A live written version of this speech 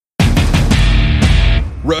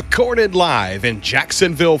recorded live in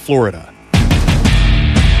Jacksonville, Florida.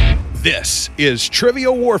 This is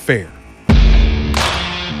Trivial Warfare.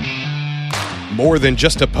 More than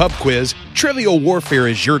just a pub quiz, Trivial Warfare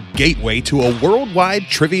is your gateway to a worldwide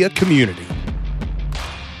trivia community.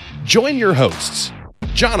 Join your hosts,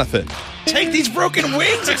 Jonathan. Take these broken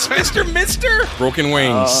wings, it's Mr. Mister! Broken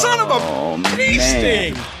wings. Son of a bee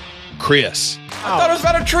sting! Chris. I thought it was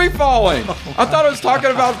about a tree falling. I thought it was talking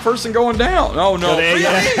about a person going down. Oh, no. Really?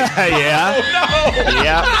 Yeah.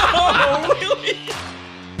 Oh, no. Really?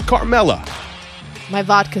 Carmela. My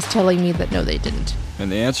vodka's telling me that no, they didn't.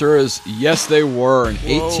 And the answer is yes, they were in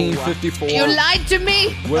 1854. You lied to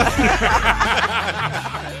me!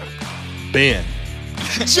 Ben.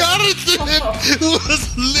 Jonathan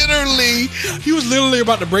was literally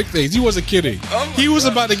about to break things. He wasn't kidding. He was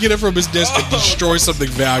about to get it from his desk and destroy something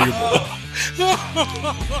valuable.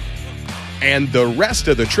 And the rest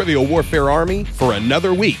of the Trivial Warfare Army for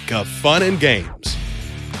another week of fun and games.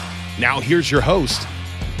 Now here's your host,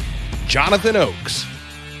 Jonathan Oakes.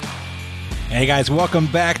 Hey guys, welcome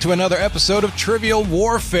back to another episode of Trivial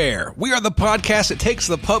Warfare. We are the podcast that takes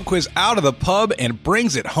the pub quiz out of the pub and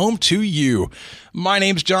brings it home to you. My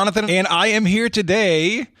name's Jonathan, and I am here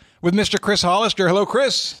today with Mr. Chris Hollister. Hello,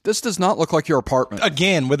 Chris. This does not look like your apartment.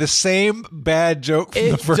 Again, with the same bad joke from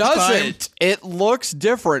the first time. It doesn't. It looks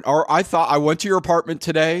different. Or I thought I went to your apartment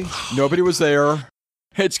today. Nobody was there.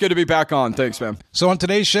 It's good to be back on. Thanks, man. So on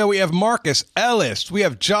today's show, we have Marcus Ellis, we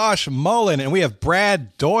have Josh Mullen, and we have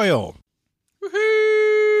Brad Doyle.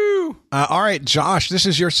 Woohoo! All right, Josh, this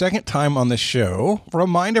is your second time on the show.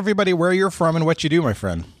 Remind everybody where you're from and what you do, my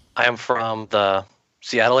friend. I am from the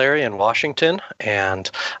Seattle area in Washington,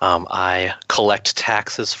 and I collect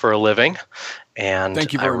taxes for a living. And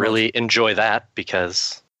Thank you I very really enjoy that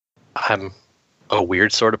because I'm a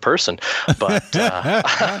weird sort of person. But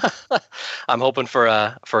I'm hoping for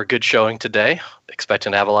a good showing today,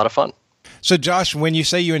 expecting to have a lot of fun. So, Josh, when you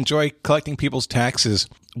say you enjoy collecting people's taxes,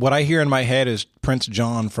 what I hear in my head is Prince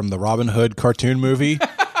John from the Robin Hood cartoon movie.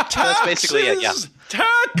 That's basically it, yeah.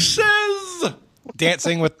 Taxes!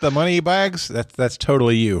 Dancing with the money bags? That's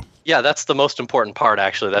totally you. Yeah, that's the most important part,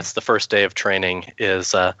 actually. That's the first day of training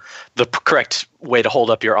is the correct way to hold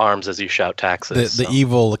up your arms as you shout taxes. The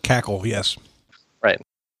evil cackle, yes. Right.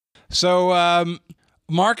 So,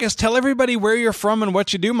 Marcus, tell everybody where you're from and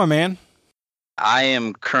what you do, my man. I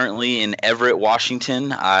am currently in Everett,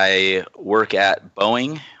 Washington. I work at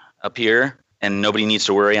Boeing up here, and nobody needs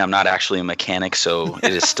to worry. I'm not actually a mechanic, so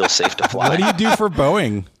it is still safe to fly. What do you do for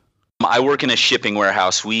Boeing? I work in a shipping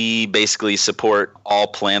warehouse. We basically support all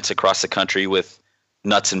plants across the country with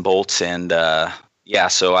nuts and bolts, and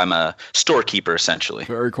so I'm a storekeeper, essentially.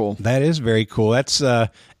 Very cool. That is very cool. That's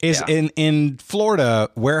in Florida,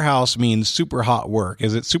 warehouse means super hot work.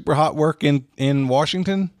 Is it super hot work in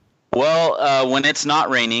Washington? Well, when it's not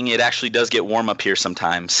raining, it actually does get warm up here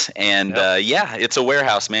sometimes. And it's a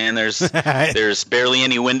warehouse, man. There's barely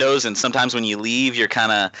any windows, and sometimes when you leave, you're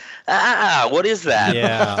kind of, what is that?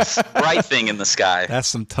 Yeah. Bright thing in the sky. That's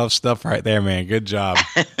some tough stuff right there, man. Good job.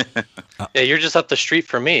 Yeah, you're just up the street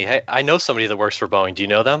from me. Hey, I know somebody that works for Boeing. Do you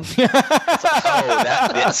know them? See,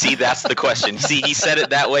 that's the question. See, he said it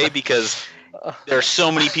that way because there are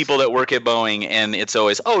so many people that work at Boeing, and it's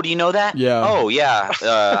always, do you know that? Yeah. Oh, yeah.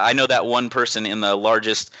 I know that one person in the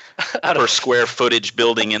largest per square footage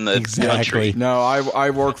building in the country. No,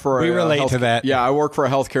 I work for we relate to that. Yeah, I work for a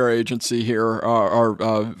healthcare agency here,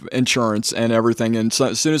 our insurance and everything. And so,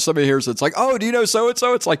 as soon as somebody hears it, it's like, oh, do you know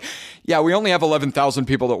so-and-so? It's like, yeah, we only have 11,000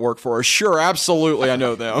 people that work for us. Sure, absolutely, I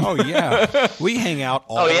know them. Oh, yeah. We hang out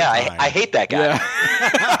all the time. I hate that guy.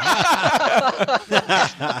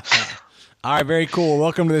 Yeah. All right, very cool.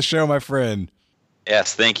 Welcome to the show, my friend.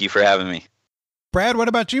 Yes, thank you for having me. Brad, what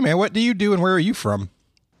about you, man? What do you do and where are you from?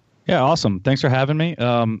 Yeah, awesome. Thanks for having me.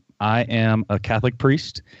 I am a Catholic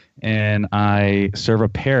priest, and I serve a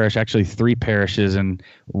parish, actually 3 parishes in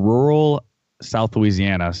rural South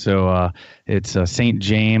Louisiana. So it's St.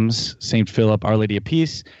 James, St. Philip, Our Lady of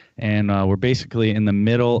Peace, and we're basically in the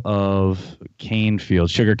middle of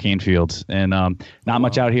sugar cane fields, and not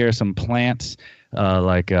much out here, some plants,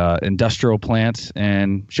 like industrial plants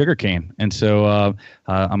and sugarcane. And so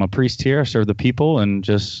I'm a priest here. I serve the people and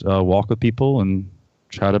just walk with people and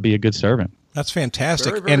try to be a good servant. That's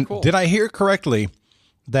fantastic. Very, very and cool. Did I hear correctly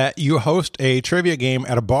that you host a trivia game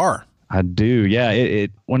at a bar? I do. Yeah.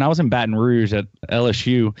 When I was in Baton Rouge at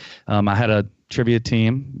LSU, I had a trivia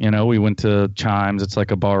team. We went to Chimes. It's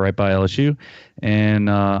like a bar right by LSU. And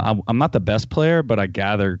I'm not the best player, but I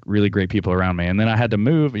gather really great people around me. And then I had to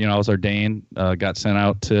move. I was ordained, got sent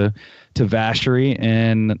out to Vacherie,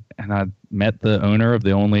 and I met the owner of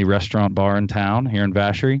the only restaurant bar in town here in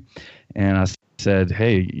Vacherie. And I said,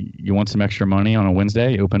 hey, you want some extra money on a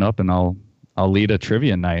Wednesday? Open up and I'll lead a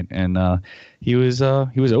trivia night. And he was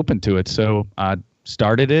open to it. So I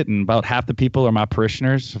started it, and about half the people are my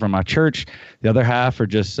parishioners from my church. The other half are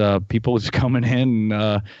just people just coming in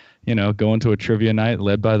and going to a trivia night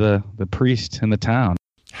led by the priest in the town.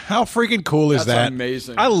 How freaking cool is That's that?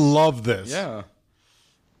 amazing. I love this. Yeah.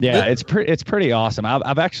 Yeah, it's pretty awesome.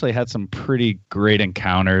 I've actually had some pretty great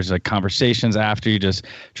encounters, like conversations after. You just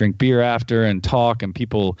drink beer after and talk, and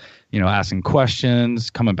people, asking questions,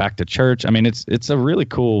 coming back to church. I mean, it's a really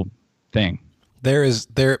cool thing.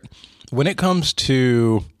 When it comes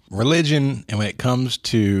to religion and when it comes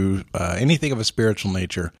to anything of a spiritual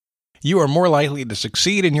nature, you are more likely to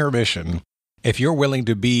succeed in your mission if you're willing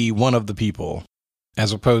to be one of the people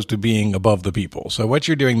as opposed to being above the people. So what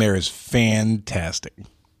you're doing there is fantastic.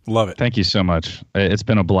 Love it. Thank you so much. It's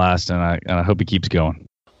been a blast, and I hope it keeps going.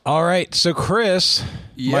 All right. So, Chris,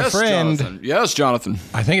 my friend. Jonathan. Yes, Jonathan.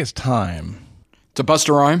 I think it's time To bust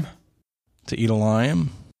a rhyme, to eat a lime.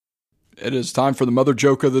 it is time for the mother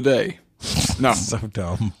joke of the day. No. So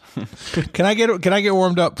dumb. Can I get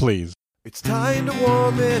warmed up, please? It's time to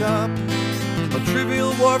warm it up on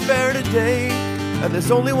Trivial Warfare today. And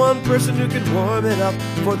there's only one person who can warm it up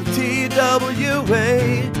for the TWA,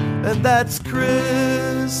 and that's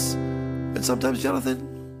Chris. And sometimes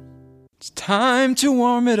Jonathan. It's time to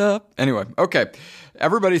warm it up. Anyway, okay.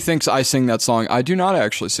 Everybody thinks I sing that song. I do not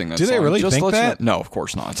actually sing that Do song. they really think that? No, of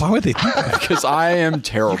course not. Why would they think that? Because I am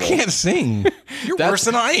terrible. You can't sing. You're worse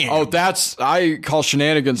than I am. Oh, I call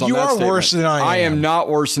shenanigans on You that are statement. worse than I am. I am not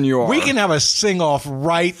worse than you are. We can have a sing-off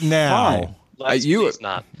right now. Fine. Please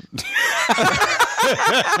not.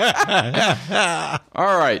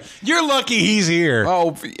 All right. You're lucky he's here.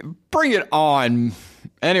 Oh, bring it on.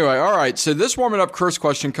 Anyway, all right. So this warming up Chris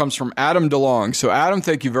question comes from Adam DeLong. So Adam,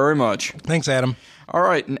 thank you very much. Thanks, Adam. All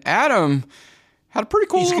right, and Adam had a pretty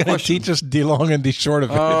cool He's little going to question. teach us DeLong and DeShort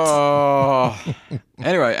of it.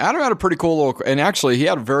 Anyway, Adam had a pretty cool little, and actually he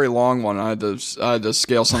had a very long one. I had to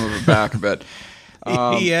scale some of it back a bit.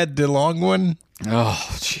 He had DeLong one. Oh,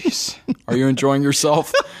 jeez. Are you enjoying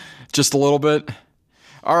yourself? Just a little bit?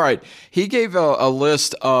 All right. He gave a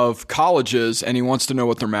list of colleges, and he wants to know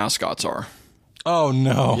what their mascots are. Oh,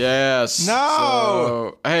 no. Yes. No.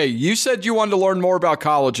 So, hey, you said you wanted to learn more about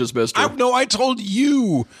colleges, mister. I told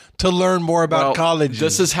you to learn more about colleges.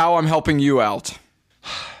 This is how I'm helping you out.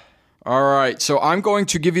 All right. So I'm going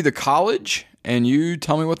to give you the college, and you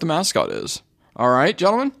tell me what the mascot is. All right,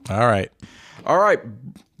 gentlemen? All right. All right.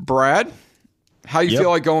 Brad, how you feel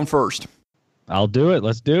like going first? I'll do it.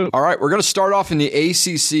 Let's do it. All right. We're going to start off in the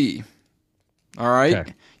ACC. All right.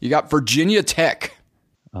 Okay. You got Virginia Tech.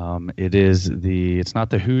 It's not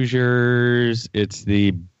the Hoosiers. It's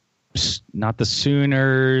not the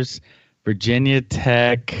Sooners. Virginia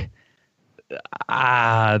Tech.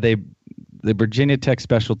 The Virginia Tech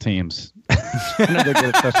special teams. I know they're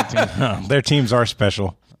good at special teams. Their teams are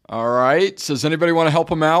special. All right. So does anybody want to help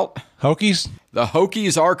them out? Hokies? The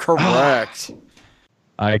Hokies are correct.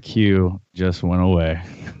 IQ just went away.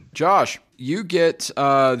 Josh, you get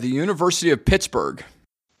the University of Pittsburgh.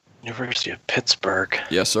 University of Pittsburgh.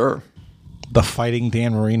 Yes, sir. The Fighting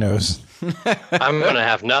Dan Marinos. I'm going to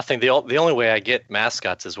have nothing. The only way I get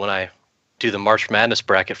mascots is when I do the March Madness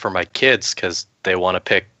bracket for my kids because they want to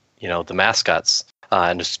pick, the mascots.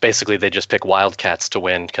 And it's basically they just pick Wildcats to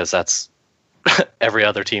win because that's every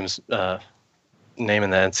other team's name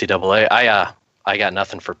in the NCAA. I got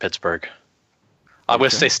nothing for Pittsburgh. I'm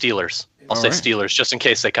going to say Steelers. I'll say Steelers just in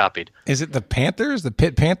case they copied. Is it the Panthers? The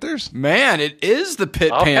Pitt Panthers? Man, it is the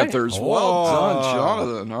Pitt Panthers. Whoa. Well done,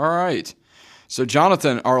 Jonathan. All right. So,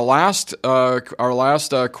 Jonathan, our last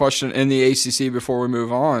question in the ACC before we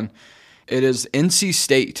move on, it is NC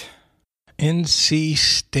State. NC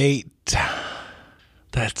State.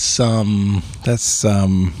 That's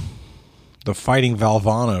the Fighting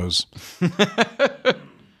Valvanos.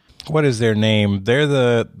 What is their name?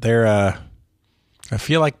 I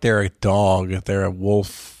feel like they're a dog. They're a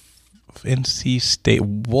wolf. NC State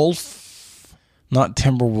wolf, not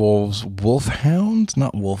Timberwolves. Wolfhounds,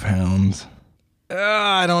 not Wolfhounds.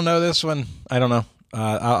 I don't know this one. I don't know.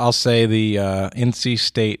 I'll say the NC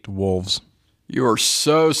State Wolves. You are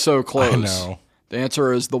so close. I know. The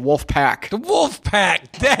answer is the Wolf Pack. The Wolf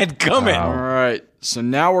Pack. Dadgummit. All right. So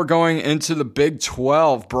now we're going into the Big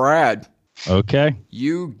 12. Brad, Okay.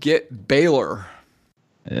 you get Baylor.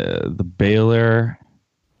 The Baylor.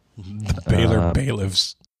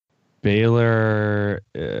 Bailiffs. Baylor.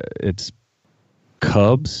 It's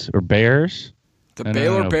Cubs or Bears. The No,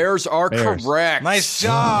 Baylor no. Bears are Bears. correct. Nice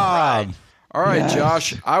job. All right,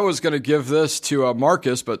 Josh, I was going to give this to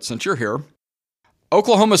Marcus, but since you're here,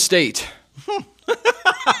 Oklahoma State.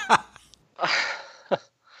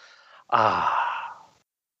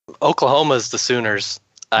 Oklahoma's the Sooners.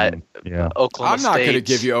 Yeah. Oklahoma I'm not going to State.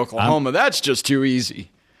 give you Oklahoma. That's just too easy.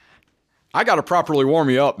 I got to properly warm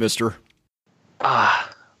you up, mister.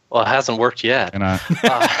 Well, it hasn't worked yet. And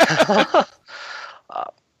I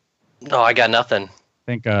No, I got nothing.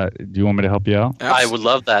 think. Do you want me to help you out? I would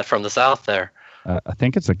love that from the South there. I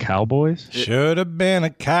think it's the Cowboys. Should have been a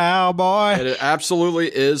cowboy. It absolutely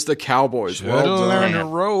is the Cowboys. Should Well have learned to done.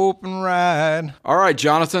 rope and ride. All right,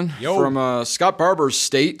 Jonathan, Yo. from Scott Barber's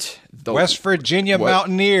state. The West Virginia What?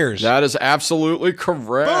 Mountaineers. That is absolutely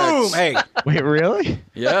correct. Boom! Hey, Wait, really?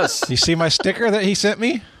 Yes. you see my sticker that he sent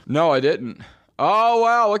me? No, I didn't. Oh,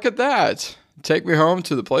 wow. Look at that. Take me home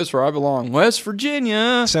to the place where I belong, West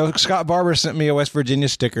Virginia. So Scott Barber sent me a West Virginia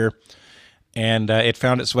sticker, and it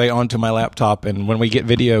found its way onto my laptop. And when we get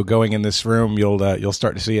video going in this room, you'll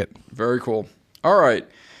start to see it. Very cool. All right.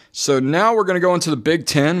 So now we're going to go into the Big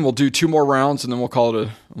Ten. We'll do 2 more rounds, and then we'll call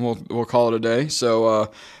it a day.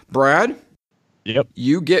 So, Brad, Yep.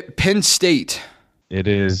 you get Penn State. It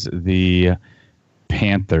is the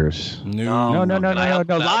Panthers. No, Can I help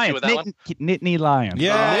you Lions. with that one? Nittany Lions.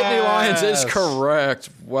 Yeah. Nittany Lions is correct.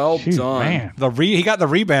 Well Shoot, done. man. He got the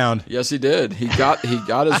rebound. Yes, he did. He got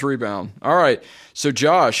his rebound. All right. So,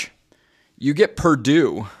 Josh, you get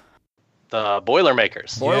Purdue. The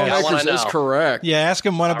Boilermakers. Boilermakers is correct. Yeah, ask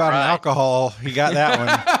him one about an right. alcohol. He got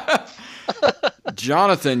that one.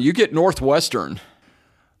 Jonathan, you get Northwestern.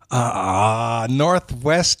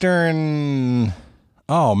 Northwestern.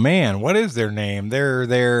 Oh man, what is their name? They're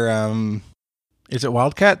is it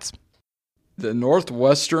Wildcats? The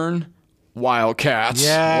Northwestern Wildcats.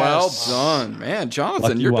 Yes. Well done. Man, Jonathan,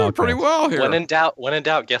 Lucky you're doing pretty Wildcats. well here. When in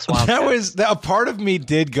doubt, guess what? A part of me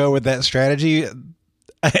did go with that strategy.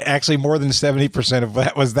 Actually, more than 70% of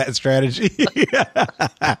that was that strategy.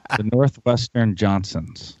 The Northwestern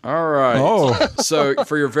Johnsons. All right. Oh. So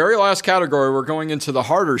for your very last category, we're going into the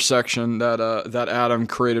harder section that Adam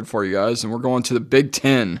created for you guys, and we're going to the Big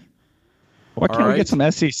Ten. Why can't we right. get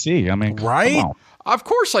some SEC? I mean, Right? Come on. Of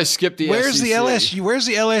course, I skipped the Where's SEC. the LSU? Where's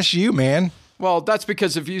the LSU, man? Well, that's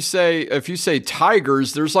because if you say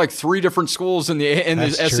Tigers, there's like 3 different schools in the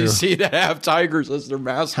That's true. SEC that have Tigers as their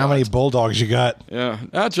mascot. How many Bulldogs you got? Yeah,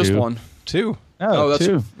 just 2. one. 2. Oh, that's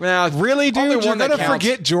 2. yeah. Really, dude? Only You're one that gonna counts.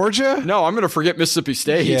 forget Georgia? No, I'm going to forget Mississippi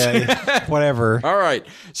State. Yeah, whatever. All right.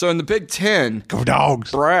 So in the Big Ten, Go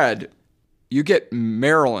Dogs. Brad, you get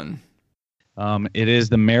Maryland. It is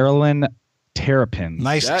the Maryland Terrapins.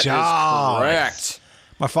 Nice That is job. correct.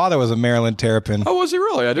 My father was a Maryland Terrapin. Oh, was he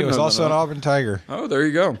really? I He didn't was know also that. an Auburn Tiger. Oh, there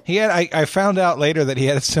you go. He had. I found out later that he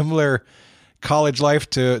had a similar college life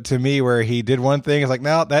to me, where he did one thing. It's like,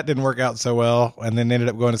 no, that didn't work out so well, and then ended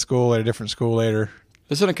up going to school at a different school later.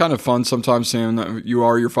 Isn't it kind of fun sometimes seeing that you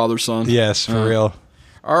are your father's son? Yes, for real.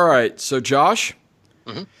 All right. So, Josh,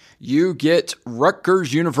 you get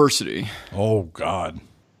Rutgers University. Oh God.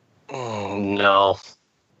 No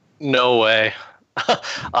way.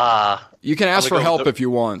 You can ask I'm for gonna go help with the- if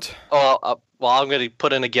you want. Well, I'm going to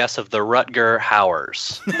put in a guess of the Rutger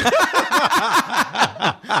Howers.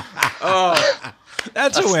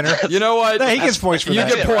 That's a winner. You know what? He gets points for You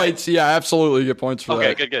that. get points. Yeah, absolutely. You get points for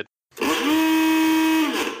Okay, that. good.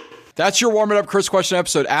 That's your Warm It Up Chris question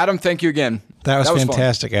episode. Adam, thank you again. That was fun.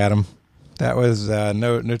 fantastic, Adam. That was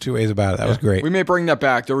no 2 ways about it. That was great. We may bring that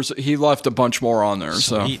back. He left a bunch more on there.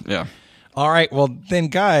 Sweet. So, yeah. All right, well then,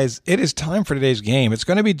 guys, it is time for today's game. It's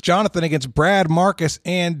going to be Jonathan against Brad, Marcus,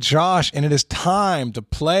 and Josh, and it is time to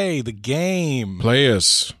play the game.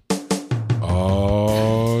 Players.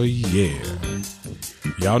 Oh, yeah.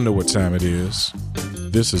 Y'all know what time it is.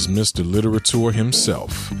 This is Mr. Literature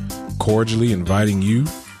himself, cordially inviting you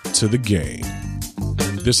to the game.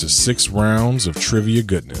 This is 6 rounds of trivia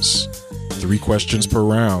goodness. 3 questions per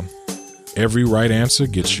round. Every right answer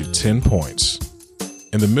gets you 10 points.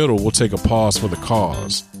 In the middle, we'll take a pause for the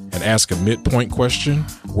cause and ask a midpoint question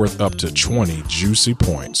worth up to 20 juicy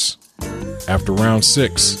points. After round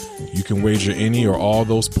 6, you can wager any or all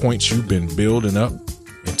those points you've been building up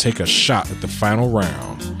and take a shot at the final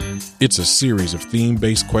round. It's a series of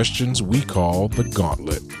theme-based questions we call the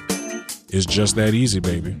Gauntlet. It's just that easy,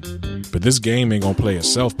 baby. But this game ain't gonna play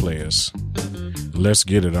itself, players. Let's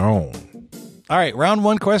get it on. All right, round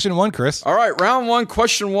one, question one, Chris. All right, round one,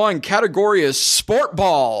 question one. Category is sport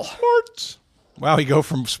ball. Sports. Wow, you go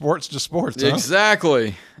from sports to sports, huh?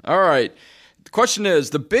 Exactly. All right. The question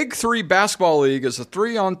is, the Big Three Basketball League is a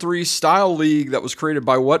 3-on-3 style league that was created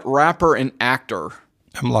by what rapper and actor?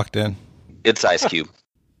 I'm locked in. It's Ice Cube.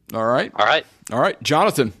 All right. All right. All right,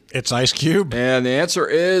 Jonathan. It's Ice Cube. And the answer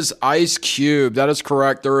is Ice Cube. That is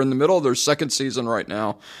correct. They're in the middle of their second season right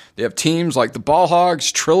now. They have teams like the Ball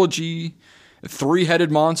Hogs, Trilogy,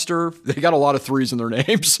 Three-Headed Monster. They got a lot of threes in their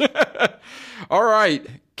names. All right.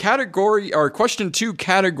 Question two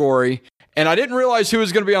category. And I didn't realize who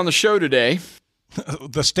was going to be on the show today.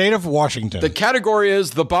 The state of Washington. The category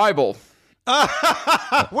is the Bible.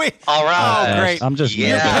 Wait. All right. Oh, great. I'm just You're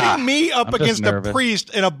nervous. putting me up I'm just against a nervous.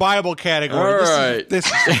 priest in a Bible category. All right.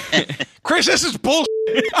 Chris, this is bullshit.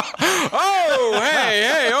 Oh,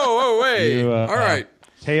 hey. Oh, wait. You, All right.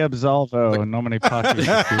 Te absolvo, nomine Patris.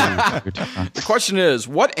 The question is,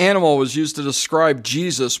 what animal was used to describe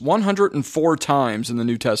Jesus 104 times in the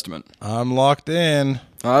New Testament? I'm locked in.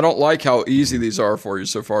 I don't like how easy these are for you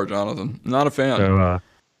so far, Jonathan. Not a fan. So,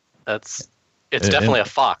 It's definitely a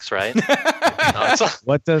fox, right? No, it's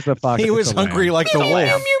what does the fox? He was it's a lamb. hungry like the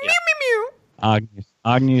wolf.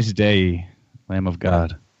 Agnus Dei, Lamb of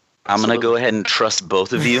God. I'm going to go ahead and trust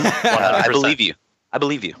both of you. I believe you. I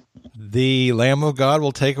believe you. The Lamb of God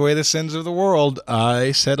will take away the sins of the world.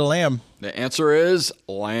 I said a lamb. The answer is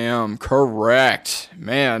lamb. Correct.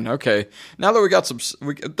 Man, okay. Now that we got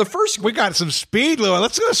We got some speed, Lou.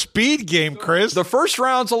 Let's go to speed game, Chris. the first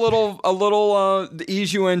round's a little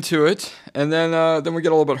ease you into it, and then we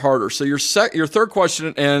get a little bit harder. So your third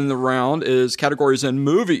question in the round is categories in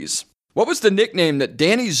movies. What was the nickname that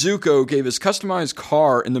Danny Zuko gave his customized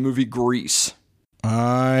car in the movie Grease?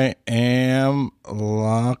 I am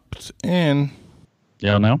locked in.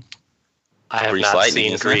 Y'all know? I have Grease not lightning,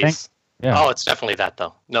 seen isn't it? Grease. Yeah. Oh, it's definitely that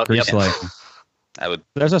though. No, Grease yep. Lightning. I would.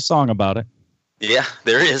 There's a song about it. Yeah,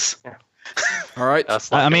 there is. All right.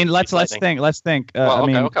 That's I lightning. mean, let's Lightning. think. Let's think. Well, I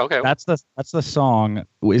mean, okay. that's the song.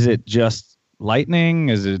 Is it just lightning?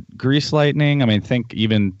 Is it Grease Lightning? I mean, think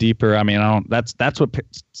even deeper. I mean, I don't. That's what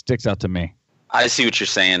sticks out to me. I see what you're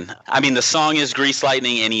saying. I mean, the song is Grease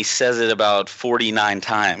Lightning, and he says it about 49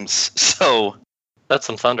 times. So That's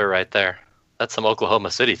some thunder right there. That's some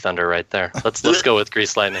Oklahoma City thunder right there. Let's go with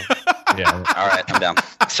Grease Lightning. Yeah. all right, I'm down.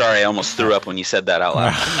 Sorry, I almost threw up when you said that out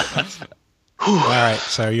loud. All right,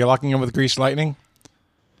 so you're locking in with Grease Lightning?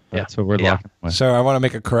 That's what we're Yeah. locking with. So I want to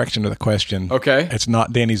make a correction to the question. Okay. It's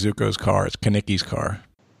not Danny Zuko's car. It's Kanicki's car.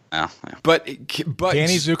 Oh, yeah. But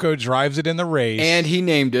Danny Zuko drives it in the race, and he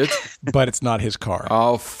named it. but it's not his car.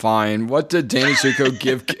 Oh, fine. What did Danny Zuko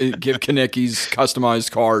give Kanicki's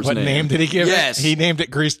customized car's What name did he give Yes. it? He named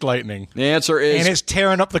it Greased Lightning. The answer is And it's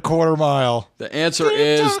tearing up the quarter mile. the answer Keep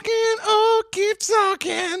is talking, oh, keep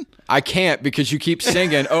talking. I can't because you keep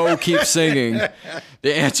singing. Oh, keep singing.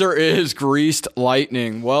 The answer is Greased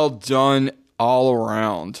Lightning. Well done all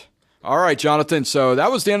around. All right, Jonathan. So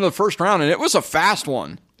that was the end of the first round, and it was a fast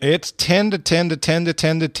one. It's 10 to 10 to 10 to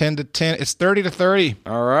 10 to 10 to 10. It's 30 to 30.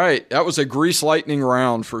 All right. That was a Grease Lightning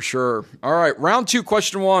round for sure. All right. Round two,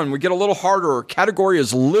 question one. We get a little harder. Category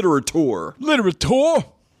is literature. Literature.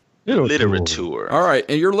 Literature. All right.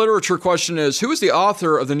 And your literature question is, who is the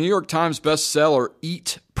author of the New York Times bestseller,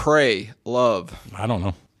 Eat, Pray, Love? I don't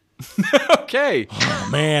know. Okay. Oh,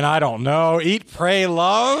 man, I don't know. Eat, pray,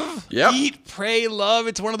 love? Yep. Eat, pray, love.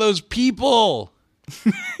 It's one of those people.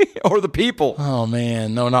 Or the people. Oh,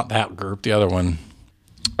 man. No, not that group. The other one.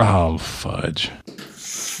 Oh, fudge.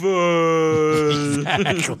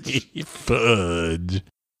 Exactly. Fudge.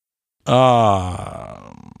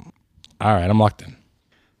 All right. I'm locked in.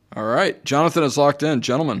 All right. Jonathan is locked in.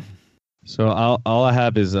 Gentlemen. So all I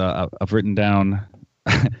have is I've written down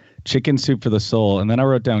chicken soup for the soul, and then I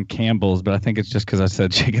wrote down Campbell's, but I think it's just because I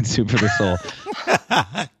said chicken soup for the soul.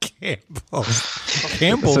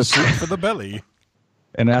 Campbell's soup for the belly.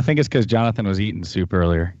 And I think it's because Jonathan was eating soup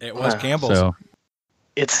earlier. It was Campbell's. So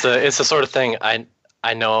It's the sort of thing I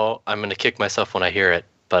know I'm going to kick myself when I hear it,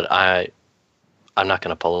 but I'm not going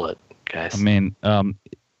to pull it, guys. I mean,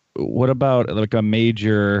 what about like a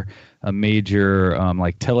major like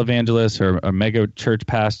televangelist or a mega church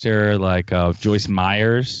pastor like Joyce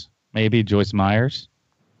Myers? Maybe Joyce Myers.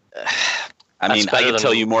 I mean, That's I better could than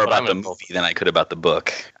tell you more what about I'm the gonna pull. movie than I could about the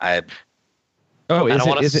book. Oh, I don't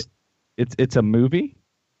wanna it's a movie?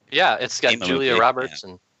 Yeah, it's got Name a Julia movie, Roberts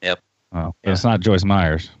and Oh, but it's not Joyce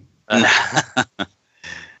Myers.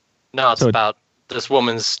 no, it's So- about this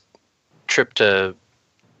woman's trip to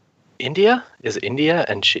India. Is it India?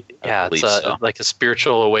 And it's believe so. like a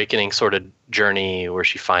spiritual awakening sort of journey where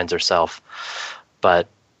she finds herself. But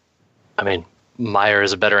I mean, Meyer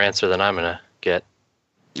is a better answer than I'm gonna get.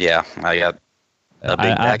 Yeah, I got a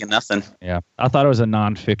big bag of nothing. Yeah, I thought it was a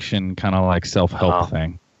nonfiction kind of like self-help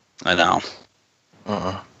thing. I know.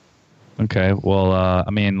 Okay, well, I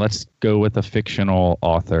mean, let's go with a fictional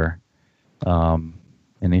author.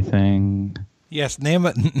 Anything? Yes, name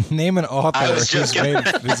an author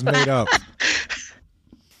who's made up.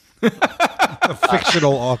 A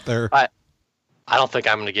fictional author. I don't think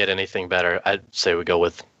I'm going to get anything better. I'd say we go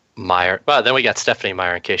with Meyer. Well, then we got Stephanie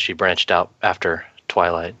Meyer in case she branched out after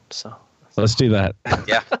Twilight. So let's do that.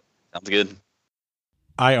 Yeah, sounds good.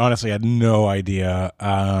 I honestly had no idea,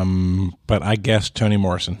 but I guessed Toni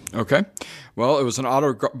Morrison. Okay. Well, it was an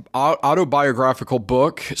autobiographical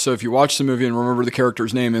book. So if you watch the movie and remember the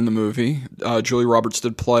character's name in the movie, Julia Roberts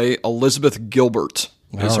did play Elizabeth Gilbert.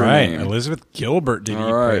 All right. Elizabeth Gilbert did Eat,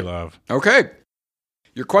 Pray, Love. Okay.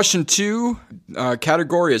 Your question 2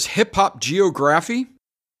 category is hip-hop geography.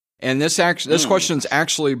 And this question is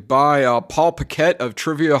actually by Paul Paquette of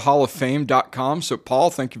TriviaHallOfFame.com. So,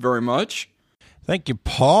 Paul, thank you very much. Thank you,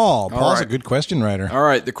 Paul. Paul's a good question writer. All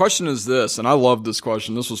right. The question is this, and I love this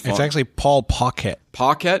question. This was fun. It's actually Paul Pocket.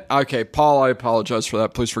 Pocket? Okay, Paul, I apologize for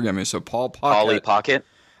that. Please forgive me. So, Paul Pocket. Polly Pocket.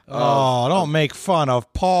 Oh, don't make fun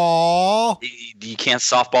of Paul. You can't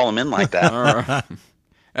softball him in like that. All right.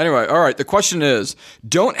 Anyway, all right. The question is,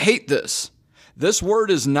 don't hate this. This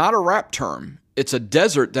word is not a rap term. It's a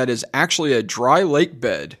desert that is actually a dry lake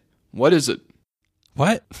bed. What is it?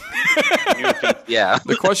 What? Yeah.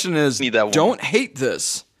 The question is, don't hate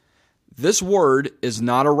this. This word is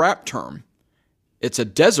not a rap term. It's a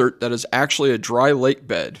desert that is actually a dry lake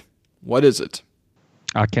bed. What is it?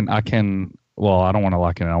 I can. Well, I don't want to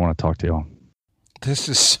lock in. I want to talk to y'all. This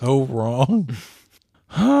is so wrong.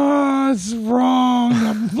 It's wrong.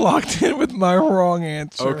 I'm locked in with my wrong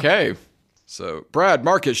answer. Okay. So, Brad,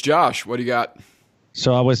 Marcus, Josh, what do you got?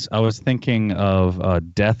 So I was thinking of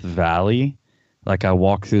Death Valley. Like I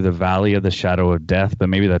walk through the valley of the shadow of death, but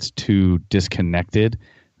maybe that's too disconnected.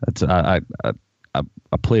 That's I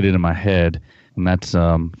played it in my head, and that's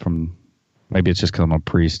from maybe it's just because I'm a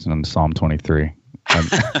priest and in Psalm 23.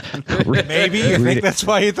 Maybe you think that's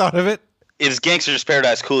why you thought of it. It's Gangster's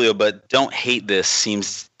Paradise Coolio, but don't hate this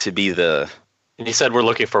seems to be the. And he said we're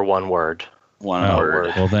looking for one word. One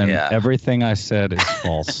word. Well, then everything I said is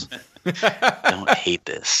false. Don't hate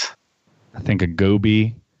this. I think a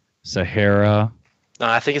Gobi, Sahara. No,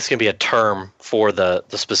 I think it's going to be a term for the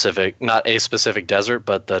specific, not a specific desert,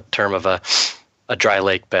 but the term of a dry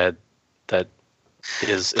lake bed that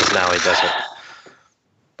is now a desert,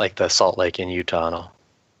 like the Salt Lake in Utah and all.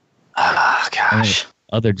 Ah, gosh.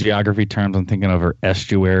 Other geography terms I'm thinking of are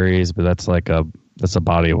estuaries, but that's a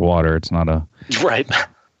body of water. It's not a right.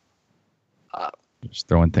 Just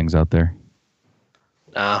throwing things out there.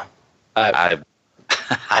 I've got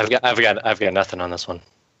nothing on this one.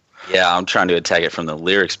 Yeah, I'm trying to attack it from the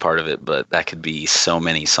lyrics part of it, but that could be so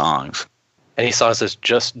many songs. Any song says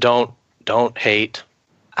just don't hate.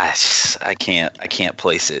 I can't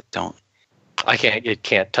place it. It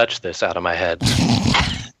can't touch this out of my head.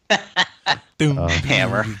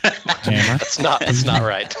 Hammer. That's not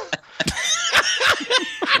right.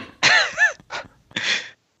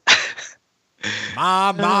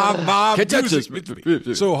 My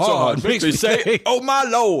music so hard makes me say, "Oh my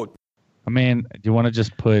Lord." I mean, do you want to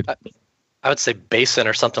just put? I would say basin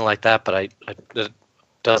or something like that, but it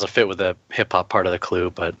doesn't fit with the hip hop part of the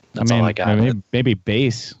clue. But that's all I got. Maybe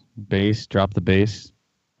bass. Drop the bass.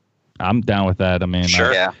 I'm down with that. I mean,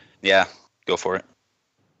 sure. Yeah. Go for it.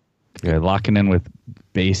 Okay, locking in with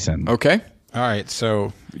basin. Okay. All right.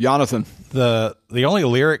 So, Jonathan, the only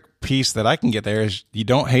lyric piece that I can get there is you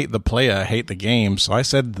don't hate the playa, hate the game. So I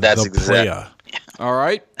said that's the playa. All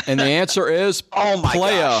right, and the answer is playa.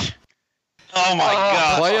 Gosh. Oh my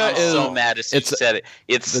God! Playa I'm is so mad as you said it.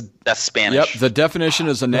 That's Spanish. Yep. The definition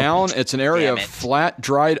is a noun. It's an area of flat,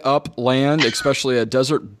 dried up land, especially a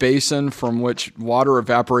desert basin from which water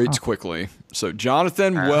evaporates quickly. So,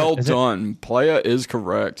 Jonathan, well done. Playa is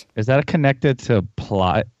correct. Is that connected to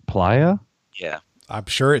playa? Yeah. I'm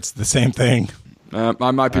sure it's the same thing.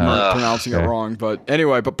 I might be pronouncing it wrong, but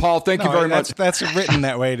anyway. But Paul, thank you very much. That's written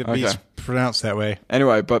that way to be pronounced that way.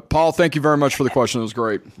 Anyway, but Paul, thank you very much for the question. It was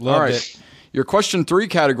great. Loved it. Your question 3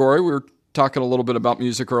 category, we were talking a little bit about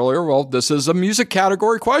music earlier. Well, this is a music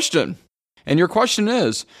category question. And your question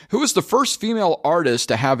is, who was the first female artist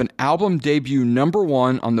to have an album debut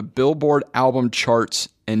 #1 on the Billboard album charts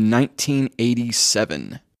in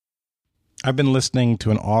 1987? I've been listening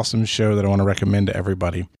to an awesome show that I want to recommend to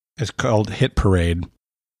everybody. It's called Hit Parade,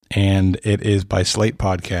 and it is by Slate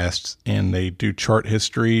Podcasts, and they do chart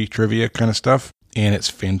history, trivia kind of stuff. and it's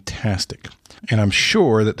fantastic. And I'm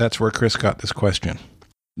sure that that's where Chris got this question.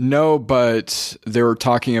 No, but they were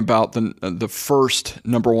talking about the first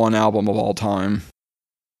number one album of all time.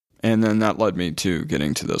 And then that led me to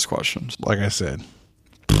getting to those questions. Like I said.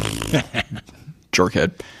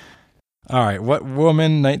 Jerkhead. All right. What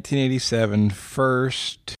woman, 1987,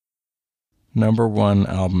 first number one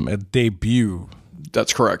album, a debut?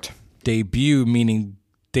 That's correct. Debut meaning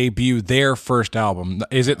debut their first album.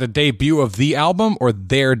 Is it the debut of the album or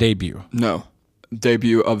their debut? No.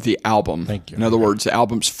 Debut of the album. Thank you. In other words, the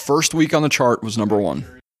album's first week on the chart was number one.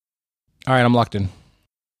 All right, I'm locked in.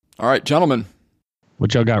 All right, gentlemen.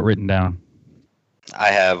 What y'all got written down? I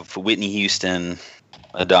have Whitney Houston,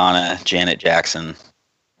 Madonna, Janet Jackson.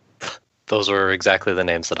 Those are exactly the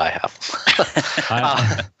names that I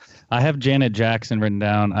have. I have Janet Jackson written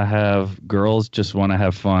down. I have Girls Just Want to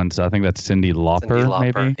Have Fun. So I think that's Cyndi Lauper,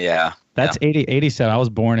 maybe. Yeah. That's 87. I was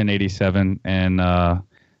born in 87. And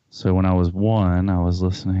so when I was 1, I was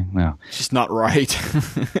listening. No. It's just not right.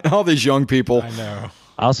 All these young people. I know.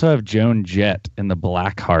 I also have Joan Jett and the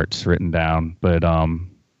Blackhearts written down. But I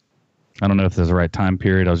don't know if there's the right time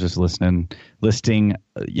period. I was just listing,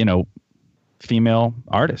 female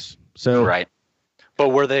artists. So Right. But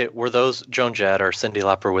were those Joan Jett or Cyndi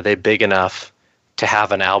Lauper, were they big enough to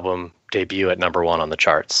have an album debut at number one on the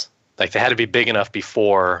charts? Like they had to be big enough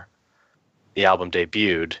before the album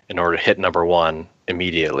debuted in order to hit number one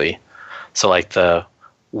immediately. So like the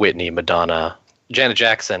Whitney, Madonna, Janet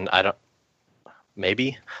Jackson,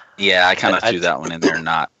 maybe? Yeah, I kind of threw that one in there.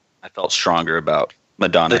 I felt stronger about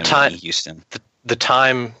Madonna and Whitney Houston. The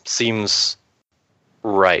time seems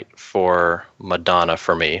right for Madonna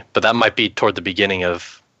for me, but that might be toward the beginning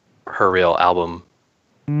of her real album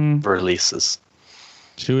releases.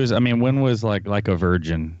 She was, when was like a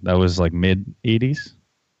Virgin? That was like mid 80s.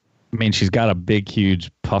 I mean, she's got a big, huge,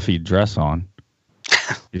 puffy dress on.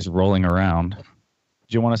 She's rolling around. Do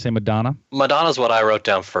you want to say Madonna? Madonna's what I wrote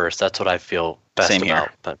down first. That's what I feel best Same about.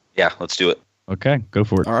 Here. But yeah, let's do it. Okay, go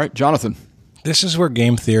for it. All right, Jonathan. This is where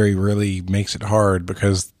game theory really makes it hard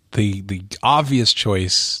because the obvious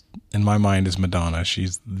choice in my mind is Madonna.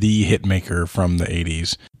 She's the hit maker from the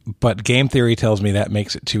 80s. But game theory tells me that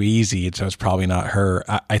makes it too easy, so it's probably not her.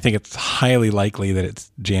 I think it's highly likely that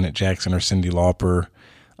it's Janet Jackson or Cyndi Lauper.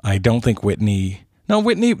 I don't think Whitney...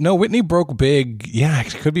 Whitney broke big. Yeah,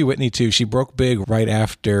 it could be Whitney too. She broke big right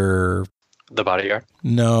after... The Bodyguard?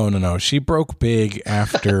 No. She broke big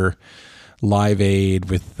after Live Aid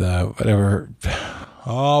with whatever...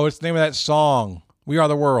 Oh, what's the name of that song? We Are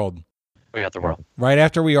the World. We Are the World. Right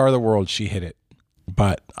after We Are the World, she hit it.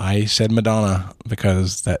 But I said Madonna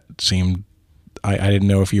because that seemed... I didn't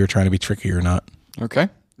know if you were trying to be tricky or not. Okay.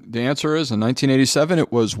 The answer is, in 1987,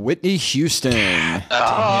 it was Whitney Houston.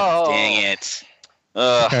 Oh, dang it.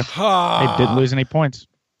 Okay. Hey, didn't lose any points.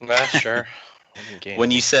 Sure. When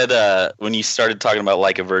you said, when you started talking about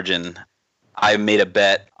Like a Virgin, I made a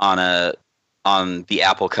bet on the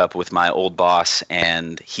Apple Cup with my old boss,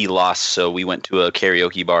 and he lost, so we went to a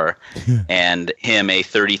karaoke bar, and him, a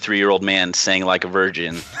 33-year-old man, sang Like a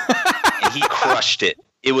Virgin, and he crushed it.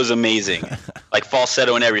 It was amazing. Like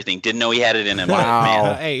falsetto and everything. Didn't know he had it in him. Wow.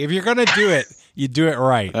 Man. Hey, if you're going to do it, you do it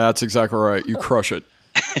right. That's exactly right. You crush it.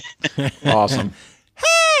 Awesome.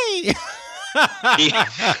 Hey!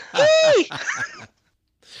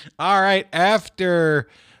 All right. After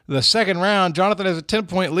the second round, Jonathan has a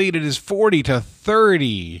 10-point lead. It is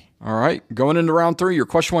 40-30. All right. Going into round 3, your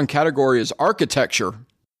question 1 category is architecture.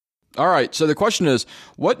 All right. So the question is,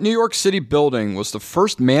 what New York City building was the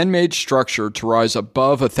first man-made structure to rise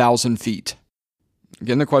above 1,000 feet?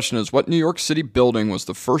 Again, the question is, what New York City building was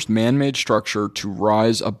the first man-made structure to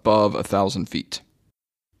rise above 1,000 feet?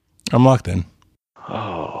 I'm locked in.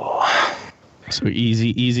 Oh. So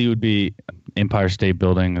easy would be Empire State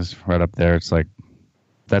Building is right up there. It's like,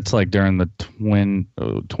 that's like during the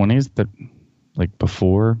 20s, that like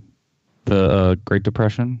before the Great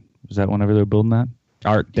Depression. Is that whenever they were building that?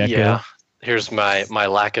 Art Deco. Yeah. Here's my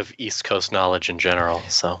lack of East Coast knowledge in general.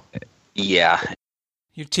 So Yeah.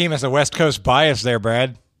 Your team has a West Coast bias there,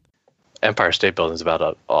 Brad. Empire State Building is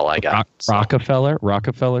about all I got.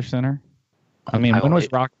 Rockefeller Center. I mean, when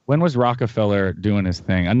was Rockefeller doing his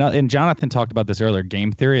thing? And Jonathan talked about this earlier.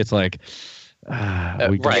 Game theory. It's like,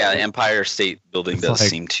 Right. Yeah, Empire State Building does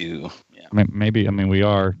seem to. Yeah. Maybe. I mean, we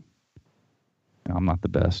are. I'm not the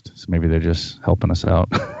best, so maybe they're just helping us out.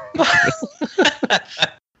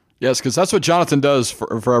 Yes, because that's what Jonathan does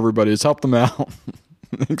for everybody. Is help them out,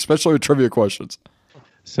 especially with trivia questions.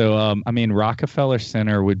 So, Rockefeller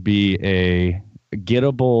Center would be a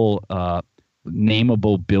gettable,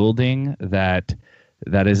 nameable building that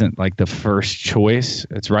isn't like the first choice.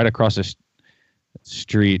 It's right across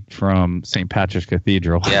street from St. Patrick's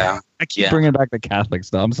Cathedral. Yeah. I keep bringing back the Catholic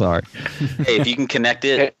stuff. I'm sorry. Hey, if you can connect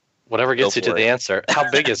it, whatever gets you to the answer. How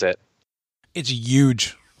big is it? It's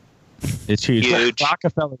huge. It's huge. Huge.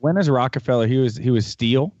 Rockefeller. When is Rockefeller? He was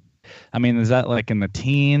steel. I mean, is that like in the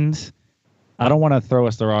teens? I don't want to throw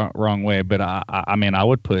us the wrong way, but I mean, I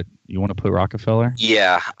would put. You want to put Rockefeller?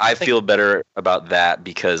 Yeah, I feel better about that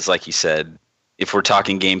because, like you said, if we're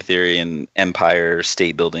talking game theory and Empire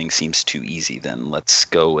State Building seems too easy, then let's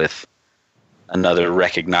go with another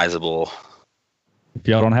recognizable. If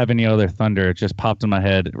y'all don't have any other thunder, it just popped in my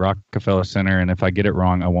head, Rockefeller Center, and if I get it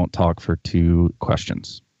wrong, I won't talk for 2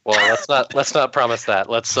 questions. Well, let's not promise that.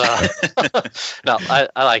 Let's no, I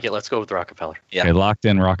like it. Let's go with Rockefeller. Yeah. Okay, locked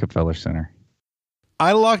in Rockefeller Center.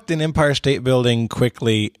 I locked in Empire State Building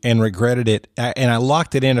quickly and regretted it. And I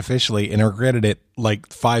locked it in officially and regretted it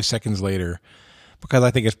like 5 seconds later because I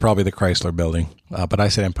think it's probably the Chrysler Building. But I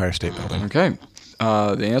said Empire State Building. Okay.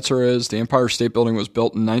 The answer is the Empire State Building was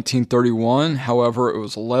built in 1931. However, it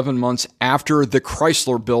was 11 months after the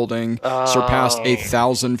Chrysler Building surpassed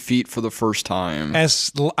 1,000 feet for the first time.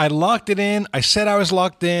 As I locked it in, I said I was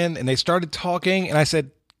locked in, and they started talking, and I said,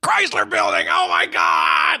 Chrysler Building, oh my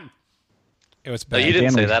God! It was bad. No, you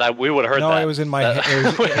didn't say that. We would have heard that. No, it was in my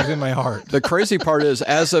it was in my heart. The crazy part is,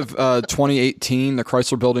 as of 2018, the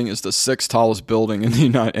Chrysler Building is the 6th tallest building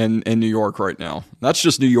in New York right now. That's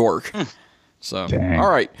just New York. So, Dang.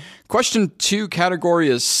 All right. Question 2 category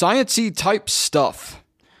is sciencey type stuff.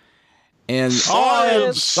 And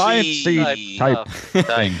Sciencey type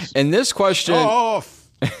things. and this question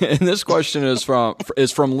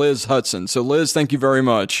is from Liz Hudson. So Liz, thank you very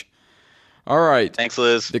much. All right. Thanks,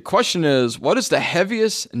 Liz. The question is, what is the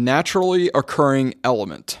heaviest naturally occurring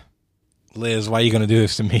element? Liz, why are you going to do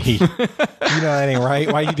this to me? You know that ain't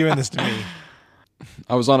right. Why are you doing this to me?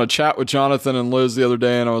 I was on a chat with Jonathan and Liz the other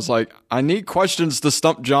day, and I was like, I need questions to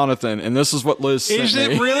stump Jonathan, and this is what Liz sent me. Is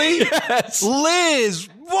it really? Yes. Liz,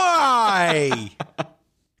 why?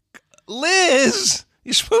 Liz,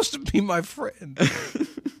 you're supposed to be my friend.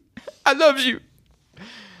 I love you.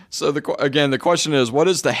 So, the question is, what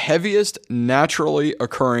is the heaviest naturally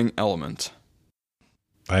occurring element?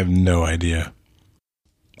 I have no idea.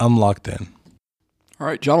 I'm locked in. All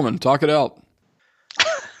right, gentlemen, talk it out.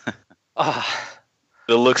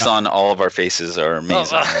 The looks on all of our faces are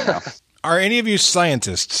amazing right now. Are any of you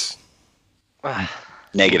scientists?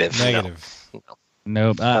 Negative.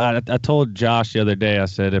 Nope. I told Josh the other day, I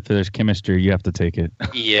said, if there's chemistry, you have to take it.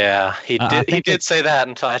 Yeah, he did. He did say that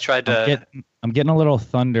until I tried to. I'm getting a little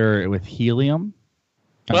thunder with helium.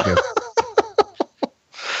 I'm good.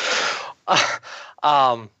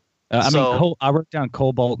 I wrote down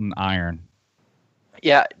cobalt and iron.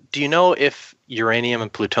 Yeah. Do you know if uranium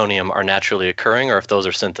and plutonium are naturally occurring or if those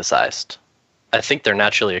are synthesized? I think they're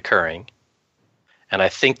naturally occurring. And I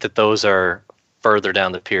think that those are further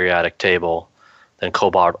down the periodic table than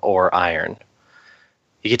cobalt or iron.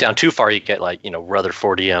 You get down too far, you get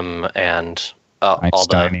Rutherfordium and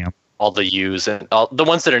all the U's and all the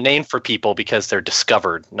ones that are named for people because they're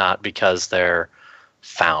discovered, not because they're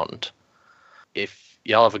found. If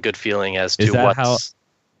y'all have a good feeling as to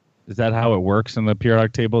is that how it works in the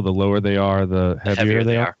periodic table? The lower they are, the heavier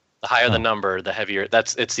they are? The higher the number, the heavier.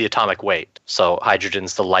 It's the atomic weight. So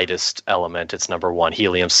hydrogen's the lightest element. It's number 1.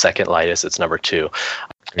 Helium's second lightest. It's number 2.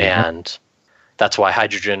 And that's why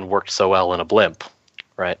hydrogen worked so well in a blimp,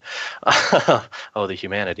 right? Oh, the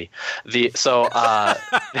humanity. So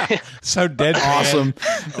dead. Awesome.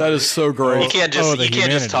 That is so great. You can't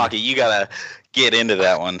just talk it. You gotta get into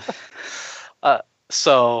that one.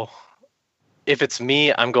 So if it's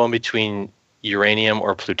me, I'm going between uranium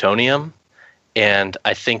or plutonium. And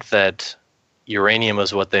I think that uranium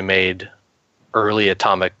is what they made early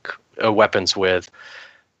atomic weapons with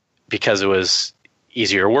because it was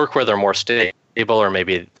easier to work with or more stable, or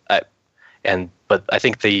maybe. But I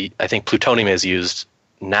think plutonium is used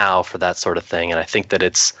now for that sort of thing, and I think that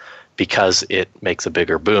it's because it makes a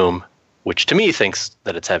bigger boom, which to me thinks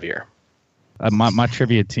that it's heavier. My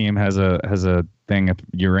trivia team has a thing. If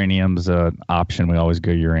uranium's an option, we always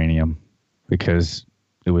go uranium because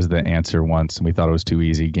it was the answer once, and we thought it was too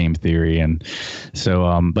easy, game theory. And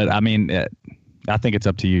so, but I mean, I think it's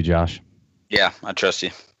up to you, Josh. Yeah, I trust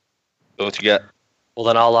you. What you got? Well,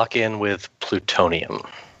 then I'll lock in with plutonium.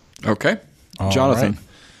 Okay. Jonathan. Right.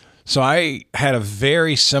 So I had a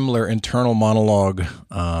very similar internal monologue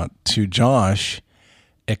to Josh,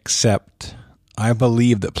 except I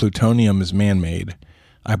believe that plutonium is man-made.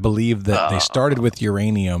 I believe that they started with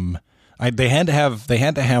uranium. They had to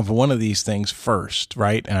have one of these things first,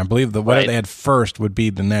 right? And I believe that whatever they had first would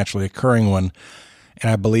be the naturally occurring one.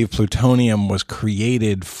 And I believe plutonium was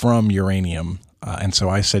created from uranium. and so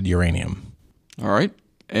I said uranium. All right.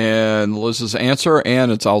 And Liz's answer, and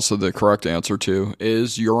it's also the correct answer too,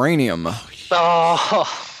 is uranium.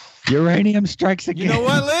 Oh, Uranium strikes again. You know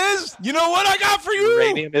what, Liz? You know what I got for you?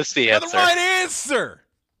 uranium is the You're the answer. right answer.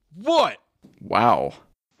 What? Wow.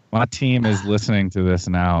 My team is listening to this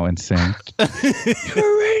now and saying,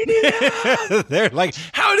 They're like,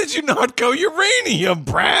 how did you not go uranium,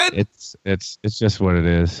 Brad? it's just what it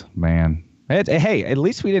is, man. Hey, at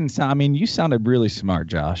least we didn't sound. I mean, you sounded really smart,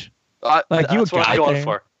 Josh. Like, you That's what got I'm going there.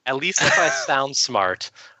 for. At least if I sound smart,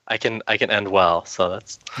 I can end well. So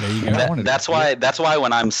that's There you go. That's why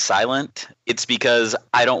when I'm silent, it's because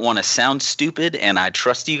I don't want to sound stupid and I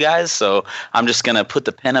trust you guys. So I'm just gonna put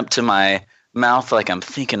the pen up to my mouth like I'm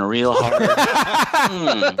thinking real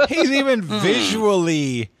hard. He's even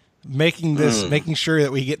visually making this, making sure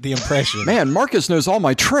that we get the impression. Man, Marcus knows all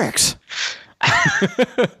my tricks.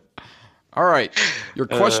 All right. Your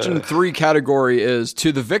question 3 category is,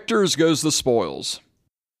 to the victors goes the spoils.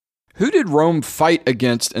 Who did Rome fight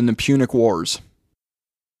against in the Punic Wars?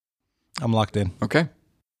 I'm locked in. Okay.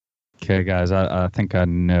 Okay, guys, I think I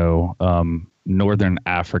know. Northern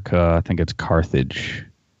Africa, I think it's Carthage.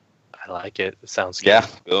 I like it. It sounds good. Yeah.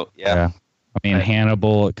 Cool. Yeah. I mean, Right.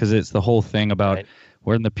 Hannibal, because it's the whole thing about Right.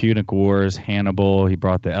 we're in the Punic Wars. Hannibal, he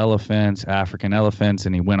brought the elephants, African elephants,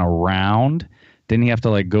 and he went around. Didn't he have to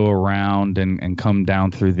like go around and come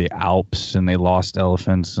down through the Alps, and they lost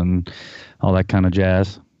elephants and all that kind of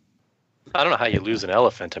jazz? I don't know how you lose an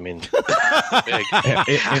elephant. I mean, big.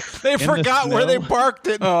 They In the forgot where they snow. parked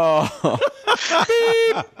it. Oh.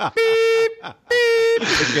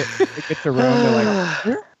 It gets around,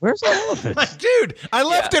 they're like, where's the elephant? Like, dude, I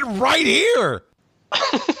left it right here.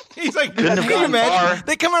 He's like, Couldn't have can you gone imagine? far.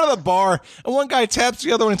 They come out of the bar, and one guy taps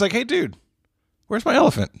the other one. He's like, hey, dude, where's my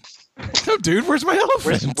elephant? No, dude, where's my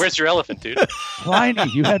elephant? Where's your elephant, dude? Pliny,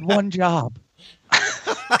 you had one job.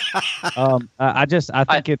 I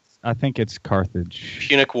think it's Carthage.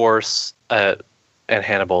 Punic Wars and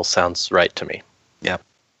Hannibal sounds right to me.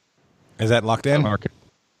 Is that locked in? Market.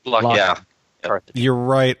 Yeah. Carthage. You're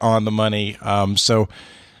right on the money. So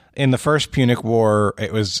in the first Punic War,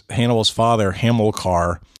 it was Hannibal's father,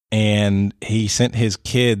 Hamilcar, and he sent his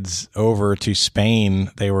kids over to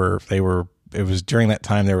Spain. It was during that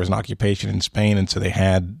time there was an occupation in Spain, and so they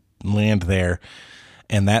had land there.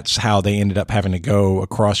 And that's how they ended up having to go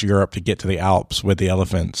across Europe to get to the Alps with the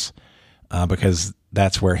elephants, because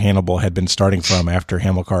that's where Hannibal had been starting from after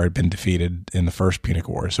Hamilcar had been defeated in the first Punic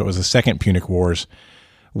War. So it was the second Punic Wars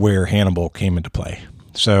where Hannibal came into play.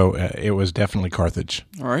 So it was definitely Carthage.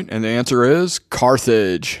 All right. And the answer is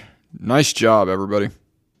Carthage. Nice job, everybody.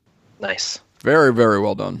 Nice. Very, very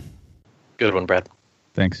well done. Good one, Brad.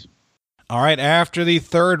 Thanks. All right, after the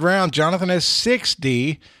third round, Jonathan has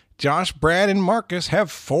 60. Josh, Brad, and Marcus have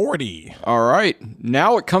 40. All right.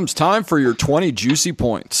 Now it comes time for your 20 juicy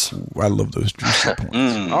points. I love those juicy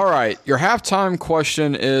points. All right. Your halftime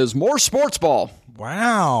question is more sports ball.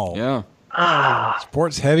 Wow. Yeah.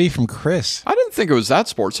 Sports heavy from Chris. I didn't think it was that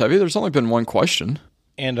sports heavy. There's only been one question.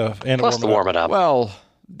 And a Plus the warm it up. Well,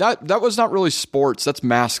 that was not really sports. That's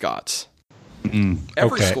mascots.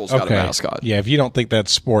 Every school's got a mascot. Yeah, if you don't think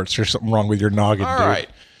that's sports, there's something wrong with your noggin, All dude. right.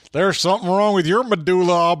 There's something wrong with your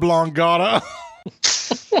medulla oblongata.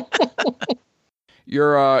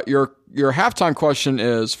 Your halftime question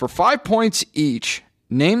is, for 5 points each,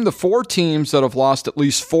 name the 4 teams that have lost at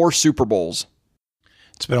least 4 Super Bowls.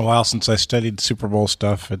 It's been a while since I studied Super Bowl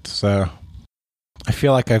stuff. It's I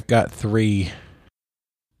feel like I've got 3,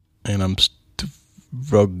 and I'm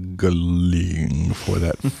struggling for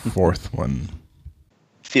that 4th one.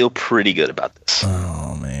 Feel pretty good about this.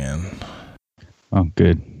 Oh man. Oh,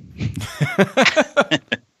 good.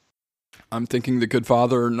 I'm thinking the good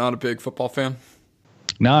father, not a big football fan.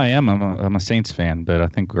 No, I am. I'm a Saints fan, but I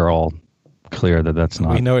think we're all clear that that's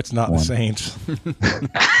not. We know it's not one. the Saints.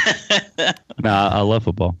 No, I love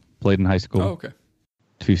football. Played in high school. Oh, okay.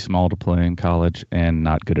 Too small to play in college, and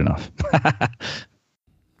not good enough.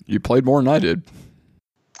 You played more than I did.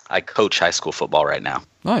 I coach high school football right now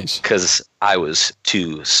Nice. because I was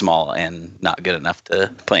too small and not good enough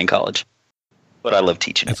to play in college. But I love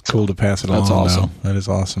teaching. That's cool to pass it along. That's awesome. Though. That is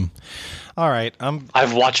awesome. All right.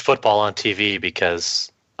 I've watched football on TV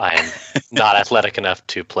because I am not athletic enough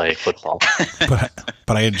to play football. but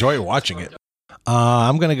I enjoy watching it.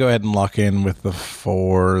 I'm going to go ahead and lock in with the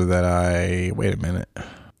 4 that I... Wait a minute.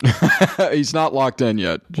 He's not locked in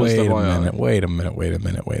yet. Just Wait a FYI. minute.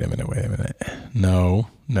 No.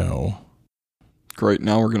 Great.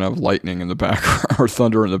 Now we're going to have lightning in the background, or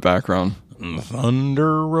thunder in the background.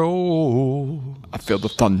 Thunder roll. I feel the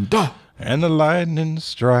thunder. And the lightning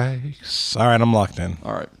strikes. All right, I'm locked in.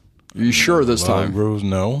 All right. Are you sure this time? Rose,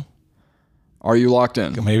 no. Are you locked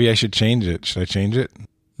in? Maybe I should change it. Should I change it?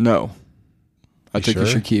 No. I think you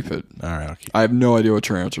sure? should keep it. All right, I'll keep it. I have no idea what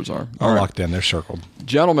your answers are. All I'm right. locked in. They're circled.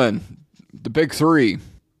 Gentlemen, the big three.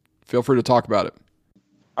 Feel free to talk about it.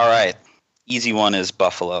 All right. Easy one is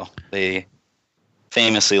Buffalo. They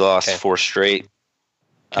famously lost 4 straight.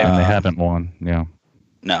 And they haven't won. Yeah.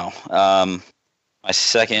 No. My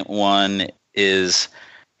second one is,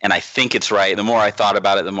 and I think it's right. The more I thought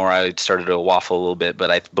about it, the more I started to waffle a little bit,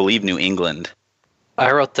 but I believe New England.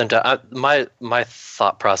 I wrote them down. My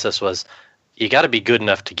thought process was, you got to be good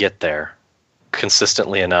enough to get there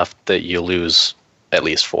consistently enough that you lose at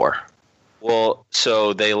least 4. Well,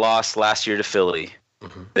 so they lost last year to Philly.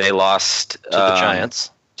 Mm-hmm. They lost to the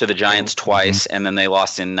Giants. To the Giants twice, and then they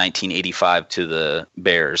lost in 1985 to the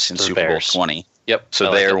Bears in Super Bowl 20. Yep.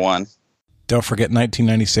 So they're one. Don't forget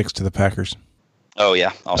 1996 to the Packers. Oh,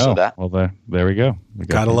 yeah. Also that. Well, there we go.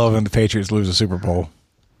 Gotta love when the Patriots lose a Super Bowl.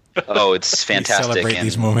 Oh, it's fantastic. Celebrate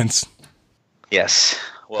these moments. Yes.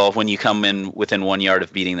 Well, when you come in within 1 yard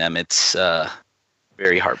of beating them, it's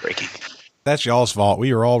very heartbreaking. That's y'all's fault.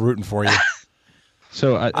 We were all rooting for you.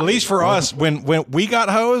 So at least for us, when we got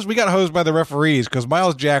hosed by the referees because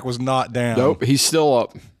Miles Jack was not down. Nope, he's still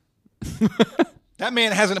up. That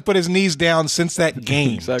man hasn't put his knees down since that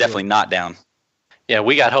game. Exactly. Definitely not down. Yeah,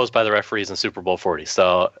 we got hosed by the referees in Super Bowl 40.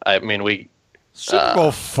 So, I mean, Super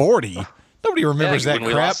Bowl 40? Nobody remembers that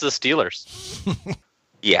when crap. We lost to the Steelers.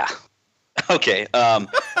 Yeah. Okay.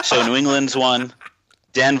 So New England's won.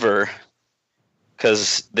 Denver,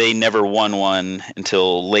 because they never won one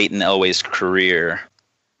until late in Elway's career.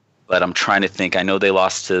 But I'm trying to think. I know they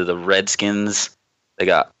lost to the Redskins. They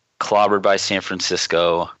got clobbered by San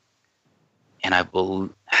Francisco. And I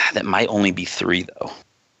believe that might only be 3, though.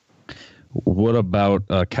 What about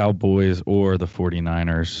Cowboys or the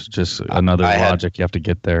 49ers? Just another logic you have to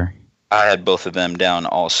get there. I had both of them down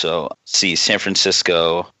also. See, San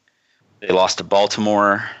Francisco, they lost to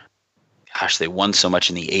Baltimore. Gosh, they won so much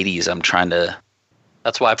in the 80s. I'm trying to...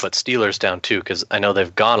 That's why I put Steelers down, too, because I know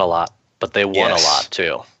they've gone a lot, but they won a lot,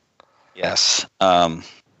 too. Yes.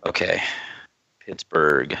 Okay.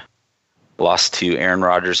 Pittsburgh lost to Aaron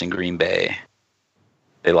Rodgers in Green Bay.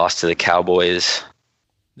 They lost to the Cowboys.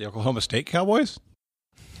 The Oklahoma State Cowboys?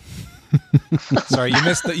 Sorry, you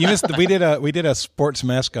missed. We did a sports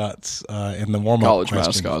mascots in the warm-up. College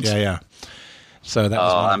question. mascots. Yeah. So that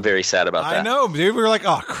was I'm very sad about that. I know, dude. We were like,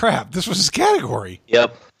 oh crap, this was his category.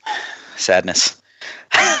 Yep. Sadness.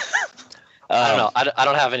 I don't know. I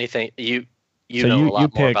don't have anything. You know a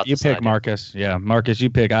lot more about this than I do. Marcus. Yeah, Marcus,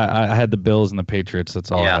 you pick. I had the Bills and the Patriots.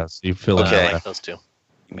 That's all I have. So you fill it Okay. out. I like those two.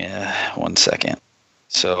 Yeah, 1 second.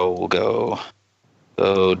 So we'll go.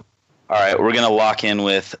 All right, we're going to lock in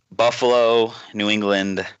with Buffalo, New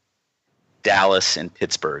England, Dallas, and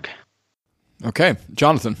Pittsburgh. Okay,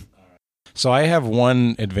 Jonathan. So I have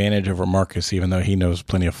one advantage over Marcus, even though he knows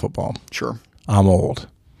plenty of football. Sure. I'm old.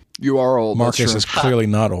 You are old. Marcus is clearly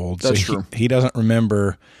not old. That's so true. He doesn't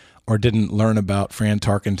remember or didn't learn about Fran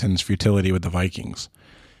Tarkenton's futility with the Vikings.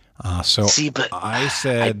 See, but I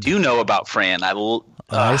said I do know about Fran.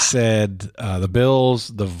 I said the Bills,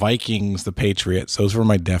 the Vikings, the Patriots. Those were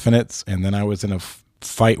my definites. And then I was in a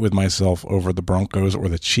fight with myself over the Broncos or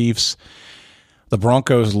the Chiefs. The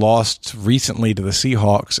Broncos lost recently to the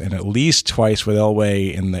Seahawks and at least twice with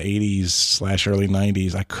Elway in the 80s/early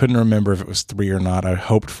 90s. I couldn't remember if it was 3 or not. I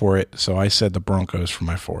hoped for it. So I said the Broncos for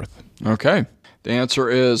my 4th. Okay. The answer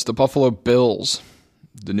is the Buffalo Bills,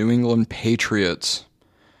 the New England Patriots,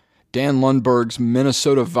 Dan Lundberg's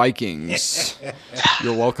Minnesota Vikings.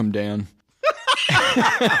 You're welcome, Dan.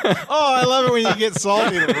 Oh, I love it when you get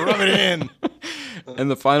salty and rub it in. And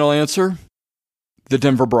the final answer, the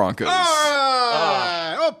Denver Broncos.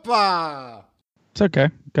 Opa! It's okay.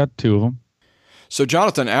 Got 2 of them. So,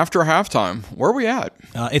 Jonathan, after halftime, where are we at?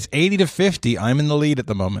 It's 80-50. I'm in the lead at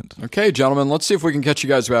the moment. Okay, gentlemen, let's see if we can catch you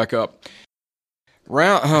guys back up.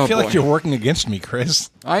 I feel like you're working against me, Chris.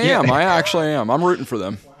 I am. I actually am. I'm rooting for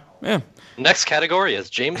them. Yeah. Next category is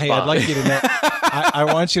James Bond. I'd like you to know. I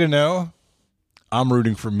want you to know I'm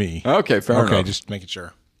rooting for me. Okay, fair enough. Okay, just making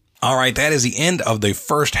sure. All right, that is the end of the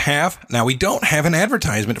first half. Now, we don't have an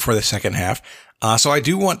advertisement for the second half, so I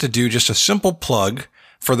do want to do just a simple plug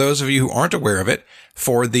for those of you who aren't aware of it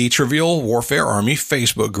for the Trivial Warfare Army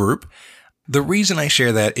Facebook group. The reason I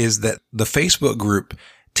share that is that the Facebook group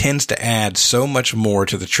tends to add so much more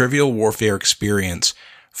to the Trivial Warfare experience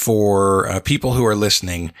for people who are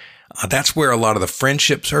listening. That's where a lot of the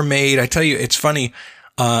friendships are made. I tell you, it's funny.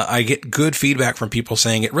 I get good feedback from people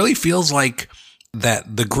saying it really feels like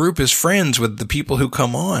that the group is friends with the people who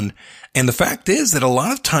come on. And the fact is that a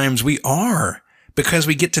lot of times we are, because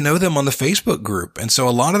we get to know them on the Facebook group. And so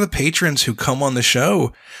a lot of the patrons who come on the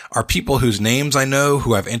show are people whose names I know,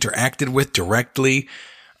 who I've interacted with directly.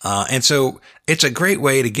 And so it's a great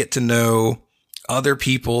way to get to know other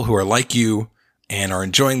people who are like you and are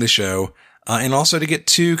enjoying the show. And also to get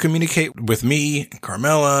to communicate with me,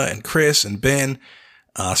 Carmela, and Chris, and Ben.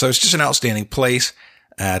 So it's just an outstanding place.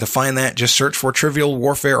 To find that, just search for Trivial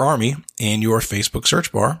Warfare Army in your Facebook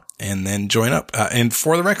search bar and then join up. And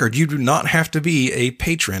for the record, you do not have to be a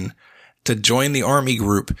patron to join the Army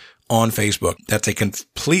group on Facebook. That's a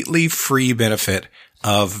completely free benefit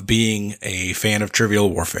of being a fan of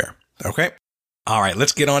Trivial Warfare. Okay? All right,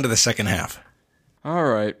 let's get on to the second half. All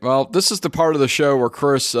right. Well, this is the part of the show where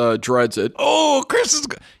Chris dreads it. Oh, Chris is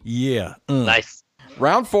good. Yeah. Nice.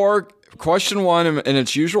 Round 4, question 1 in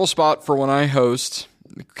its usual spot for when I host.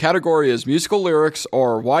 The category is musical lyrics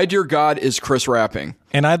or why, dear God, is Chris rapping?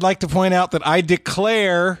 And I'd like to point out that I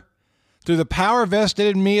declare, through the power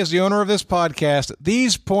vested in me as the owner of this podcast, that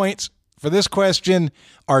these points for this question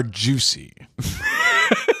are juicy.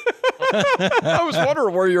 I was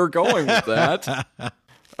wondering where you're going with that.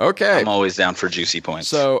 Okay. I'm always down for juicy points.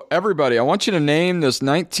 So, everybody, I want you to name this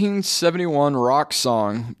 1971 rock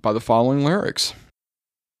song by the following lyrics.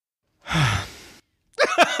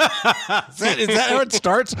 Is that how it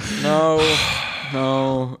starts?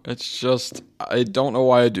 No, it's just, I don't know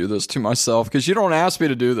why I do this to myself, because you don't ask me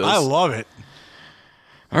to do this. I love it.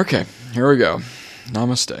 Okay, here we go.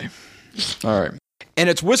 Namaste. All right. And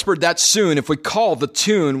it's whispered that soon, if we call the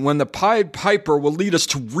tune, when the Pied Piper will lead us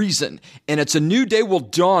to reason, and it's a new day will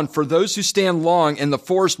dawn for those who stand long, and the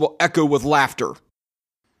forest will echo with laughter.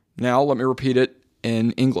 Now, let me repeat it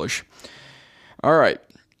in English. All right.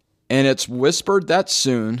 And it's whispered that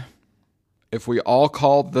soon, if we all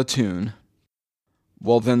call the tune,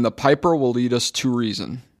 well, then the piper will lead us to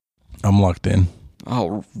reason. I'm locked in.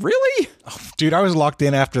 Oh, really? Oh, dude, I was locked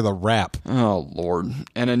in after the rap. Oh, Lord.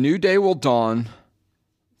 And a new day will dawn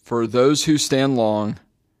for those who stand long,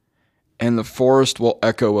 and the forest will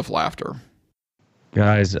echo with laughter.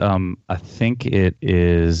 Guys, I think it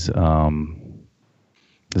is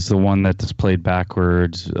it's the one that's played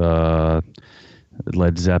backwards.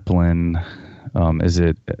 Led Zeppelin. Is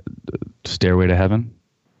it Stairway to Heaven?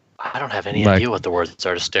 I don't have any idea what the words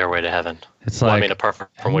are to Stairway to Heaven. It's like, I mean, apart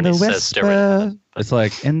from when he says Stairway to Heaven. It's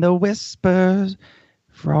like, in the whispers,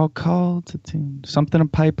 for all called to tune. Something a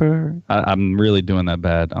piper. I'm really doing that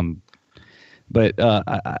bad. But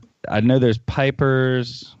I know there's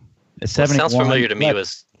pipers. What sounds familiar to me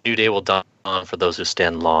was New Day Will Dawn for those who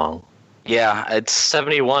stand long. Yeah, it's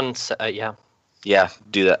 71. Yeah. Yeah,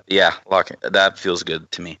 do that. Yeah, lock it. That feels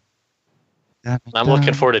good to me. I'm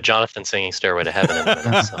looking forward to Jonathan singing Stairway to Heaven in a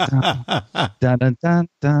minute. So. Dun dun dun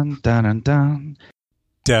dun dun dun.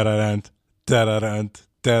 Da-da-dun, da-da-dun,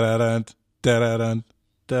 da-da-dun, da-da-dun,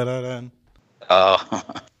 da-da-dun.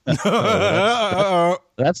 Oh.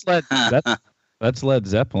 That's Led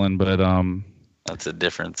Zeppelin, but that's a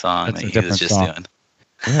different song that's that a he different was just song. doing.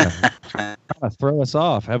 Yeah. Trying to throw us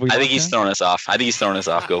off. Have we? I think he's throwing us off.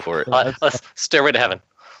 Go for it. Let's Stairway to Heaven.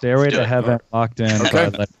 Stairway to Heaven, locked in.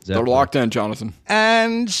 Okay, they're locked in, Jonathan.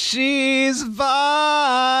 And she's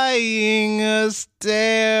buying a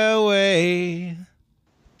stairway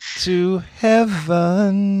to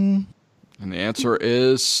heaven. And the answer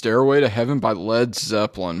is Stairway to Heaven by Led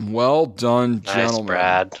Zeppelin. Well done, gentlemen. Nice,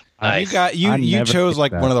 Brad. Nice. You chose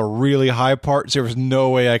like one of the really high parts. There was no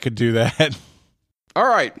way I could do that. All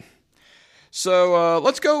right. So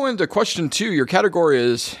let's go into question 2. Your category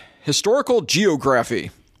is historical geography.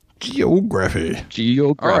 Geography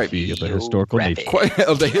of the historical nature.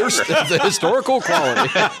 of the historical quality.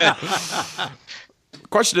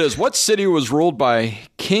 Question is, what city was ruled by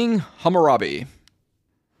King Hammurabi?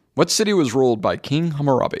 What city was ruled by King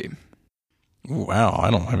Hammurabi? Ooh, wow,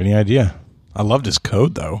 I don't have any idea. I loved his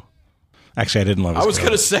code, though. Actually, I didn't love his code. I was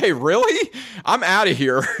going to say, really? I'm out of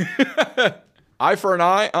here. Eye for an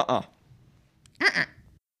eye?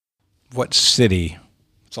 What city?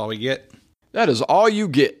 That's all we get? That is all you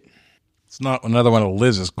get. It's not another one of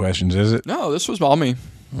Liz's questions, is it? No, this was all me.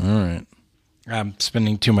 All right. I'm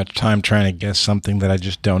spending too much time trying to guess something that I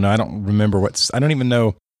just don't know. I don't remember I don't even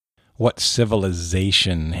know what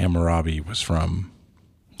civilization Hammurabi was from.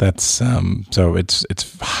 That's so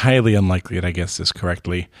it's highly unlikely that I guess this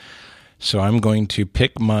correctly. So I'm going to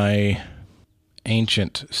pick my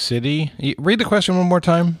ancient city. Read the question one more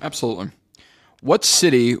time. Absolutely. What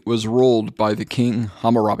city was ruled by the King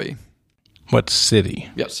Hammurabi? What city?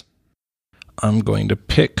 Yes. I'm going to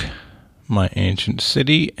pick my ancient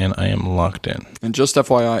city, and I am locked in. And just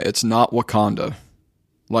FYI, it's not Wakanda,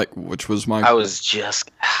 which was my... I was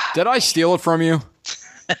just... Did I steal it from you?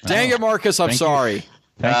 Dang it, Marcus! I'm sorry.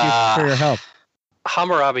 Thank you for your help.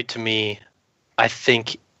 Hammurabi to me, I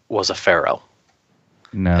think, was a pharaoh.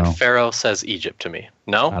 No, And pharaoh says Egypt to me.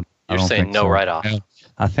 No, I you're don't saying think no so. right off.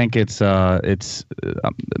 I think it's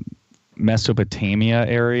Mesopotamia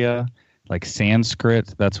area, like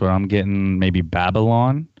Sanskrit. That's what I'm getting. Maybe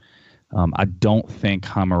Babylon. I don't think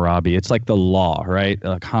Hammurabi. It's like the law, right?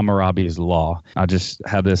 Like Hammurabi is law. I just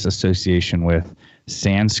have this association with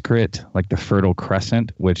Sanskrit, like the Fertile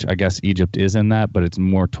Crescent, which I guess Egypt is in that, but it's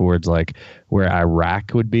more towards like where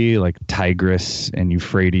Iraq would be, like Tigris and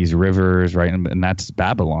Euphrates rivers, right? And that's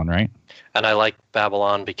Babylon, right? And I like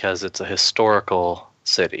Babylon because it's a historical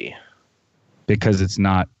city. Because it's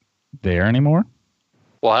not there anymore?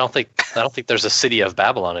 Well, I don't think there's a city of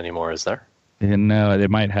Babylon anymore, is there? And no, they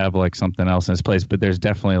might have like something else in its place, but there's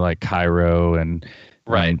definitely like Cairo and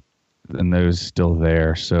Right. And those still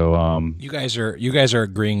there. So You guys are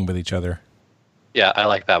agreeing with each other. Yeah, I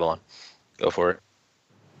like Babylon. Go for it.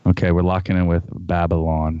 okay, we're locking in with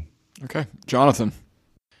Babylon. Okay, Jonathan.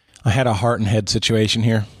 I had a heart and head situation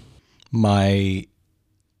here. My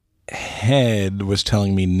head was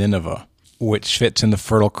telling me Nineveh, which fits in the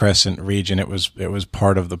Fertile Crescent region. It was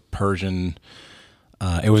part of the Persian.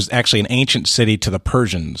 It was actually an ancient city to the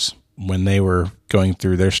Persians when they were going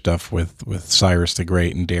through their stuff with Cyrus the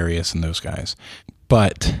Great and Darius and those guys.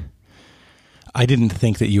 But I didn't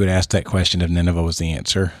think that you would ask that question if Nineveh was the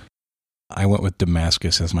answer. I went with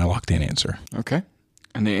Damascus as my locked-in answer. Okay,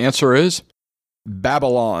 and the answer is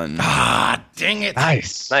Babylon. Ah, dang it.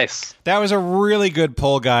 Nice. Nice. That was a really good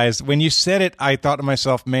poll, guys. When you said it, I thought to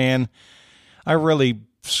myself, man, I really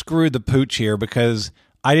screwed the pooch here because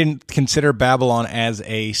I didn't consider Babylon as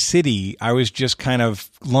a city. I was just kind of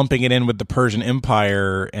lumping it in with the Persian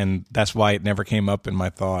Empire, and that's why it never came up in my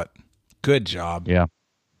thought. Good job. Yeah.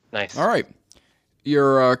 Nice. All right.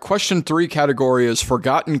 Your question 3 category is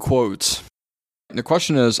forgotten quotes. And the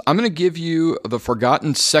question is, I'm going to give you the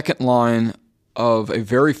forgotten second line of a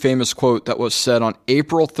very famous quote that was said on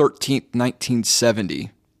April 13th,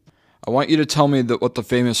 1970. I want you to tell me what the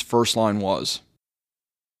famous first line was.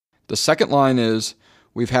 The second line is,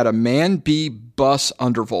 we've had a man be bus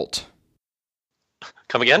undervolt.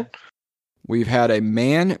 Come again? We've had a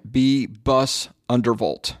man be bus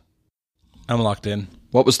undervolt. I'm locked in.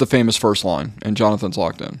 What was the famous first line? And Jonathan's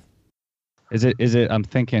locked in. Is it I'm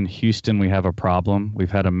thinking Houston, we have a problem.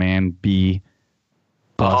 We've had a man be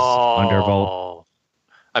bus undervolt.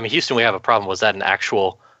 I mean, Houston, we have a problem. Was that an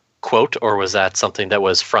actual quote, or was that something that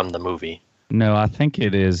was from the movie? No, I think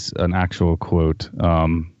it is an actual quote.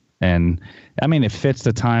 And I mean, it fits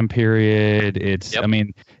the time period. It's, Yep. I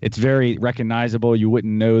mean, it's very recognizable. You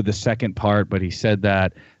wouldn't know the second part, but he said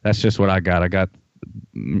that. That's just what I got. I got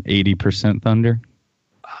 80% Thunder.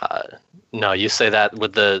 No, you say that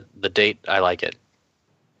with the date. I like it.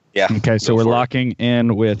 Yeah. Okay, so go we're for it. locking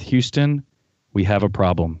in with Houston. We have a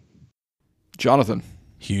problem. Jonathan.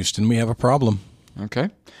 Houston, we have a problem. Okay.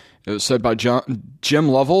 It was said by Jim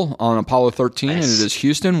Lovell on Apollo 13, Nice. and it is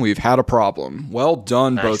Houston, we've had a problem. Well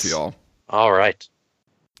done, Nice. both of y'all. All right.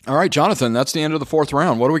 All right, Jonathan, that's the end of the fourth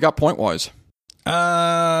round. What do we got point-wise?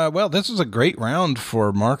 Well, this was a great round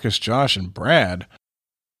for Marcus, Josh, and Brad.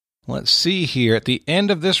 Let's see here. At the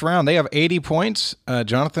end of this round, they have 80 points.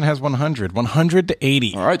 Jonathan has 100. 100 to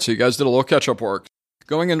 80. All right, so you guys did a little catch-up work.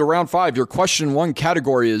 Going into round 5, your question 1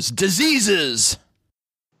 category is diseases.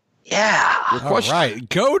 Yeah. Your All question, right.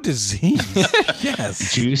 Go disease.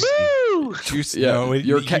 Yes. Juicy. Juicy. Yeah, No,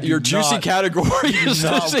 your you do your juicy not- category You is do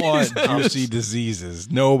not want diseases. juicy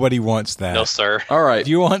diseases. Nobody wants that. No, sir. All right.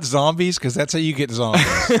 Do you want zombies? Because that's how you get zombies.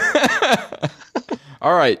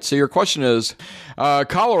 All right, so your question is,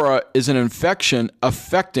 cholera is an infection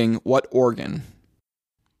affecting what organ?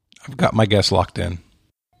 I've got my guess locked in.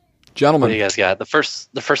 What Gentlemen, do you guys got? The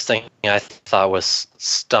first thing I thought was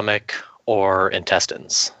stomach or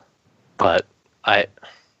intestines, but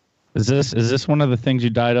Is this one of the things you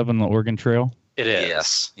died of on the Oregon Trail? it is.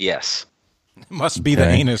 Yes. Yes. It must be the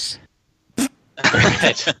Okay. anus.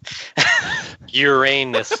 Right.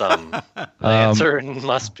 Uranus. The answer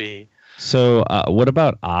must be. So, what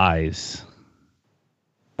about eyes?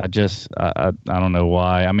 I don't know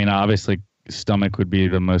why. I mean, obviously, stomach would be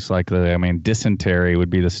the most likely. I mean, dysentery would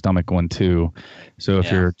be the stomach one too. So, if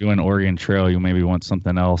Yeah. you're doing Oregon Trail, you maybe want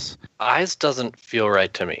something else. Eyes doesn't feel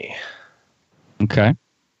right to me. Okay.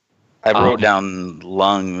 I wrote down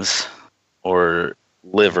lungs or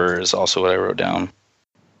liver is also what I wrote down.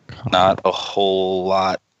 Not a whole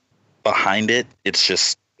lot behind it. It's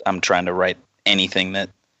just I'm trying to write anything that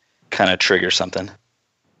kind of triggers something.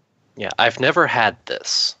 Yeah, I've never had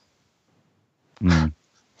this.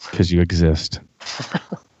 Because you exist.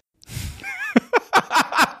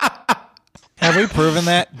 Have we proven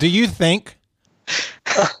that? Do you think?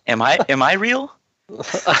 Am I real?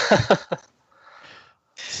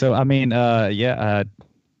 So I mean,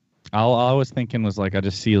 all I was thinking was like I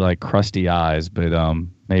just see like crusty eyes, but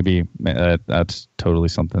maybe that's totally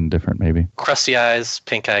something different. Maybe Crusty eyes,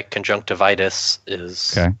 pink eye conjunctivitis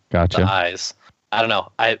is okay. Gotcha. the eyes. I don't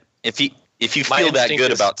know. If you feel that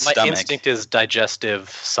good about my stomach, instinct is digestive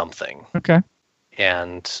something, Okay.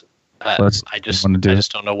 and I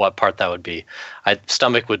just don't know what part that would be.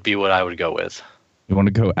 Stomach would be what I would go with. You want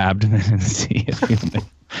to go abdomen and see if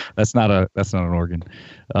that's not an organ.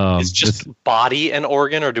 Is just body an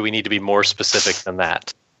organ, or do we need to be more specific than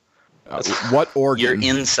that? What organ? your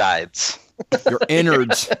insides. Your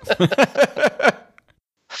innards.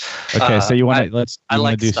 Okay, so you want to I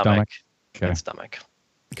like do stomach. Okay. And stomach.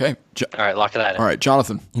 Okay. All right, lock that in. All right,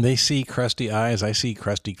 Jonathan. They see crusty eyes. I see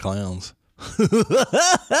crusty clowns. Wow,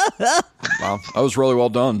 that was really well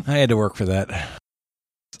done. I had to work for that.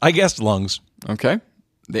 I guessed lungs. Okay.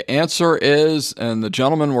 The answer is, and the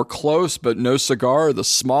gentlemen were close, but no cigar, the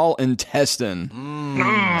small intestine.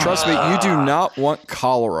 Trust me, you do not want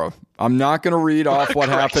cholera. I'm not going to read off what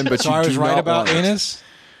happened, but So you I was do right not about want it. anus.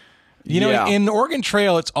 You know, Yeah. in Oregon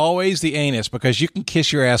Trail, it's always the anus because you can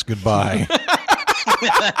kiss your ass goodbye.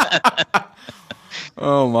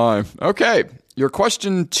 Oh, my. Okay. Your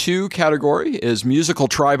question 2 category is musical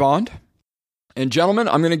tribond. And gentlemen,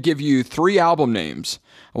 I'm going to give you 3 album names.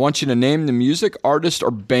 I want you to name the music, artist, or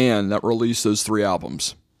band that released those 3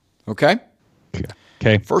 albums. Okay?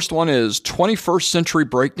 Okay. First one is 21st Century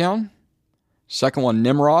Breakdown. Second one,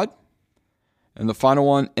 Nimrod. And the final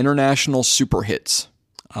one, International Super Hits.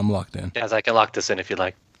 I'm locked in. Guys, I can lock this in if you'd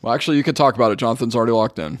like. Well, actually, you can talk about it. Jonathan's already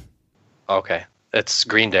locked in. Okay, it's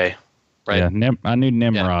Green Day, right? Yeah, I knew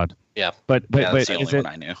Nimrod. Yeah. But Yeah, that's the is only it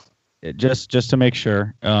one I knew. just to make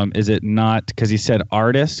sure? Is it not because he said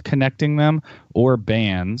artists connecting them or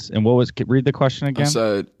bands? And what was read the question I again?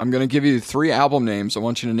 said, I'm going to give you 3 album names. I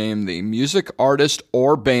want you to name the music, artist,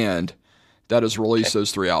 or band that has released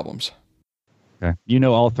those 3 albums. Okay. You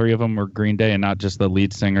know, all 3 of them were Green Day, and not just the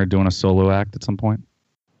lead singer doing a solo act at some point.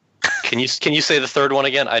 Can you say the third one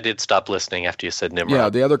again? I did stop listening after you said Nimrod. Yeah,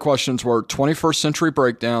 the other questions were 21st Century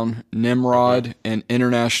Breakdown, Nimrod, and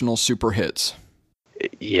International Super Hits.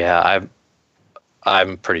 Yeah,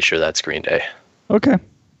 I'm pretty sure that's Green Day. Okay.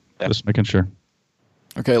 Yeah. Just making sure.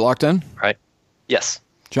 Okay, locked in? Right? Yes.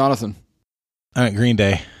 Jonathan. All right, Green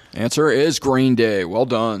Day. Answer is Green Day. Well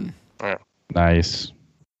done. Nice.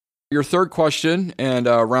 Your third question and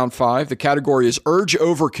round 5, the category is Urge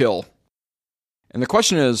Overkill. And the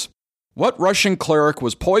question is, what Russian cleric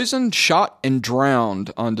was poisoned, shot, and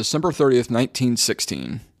drowned on December 30th,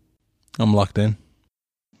 1916? I'm locked in.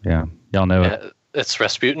 Yeah. Y'all know it. It's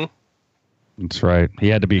Rasputin. That's right. He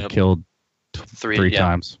had to be killed 3 yeah.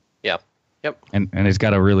 times. Yeah. Yep. And he's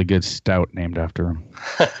got a really good stout named after him.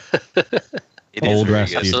 It is Old very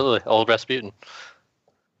Rasputin. good. Absolutely. Old Rasputin.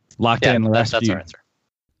 Locked Yeah, in that's Rasputin. our answer.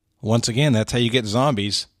 Once again, that's how you get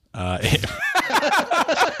zombies. It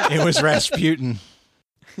was Rasputin.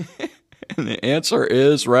 And the answer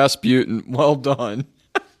is Rasputin. Well done.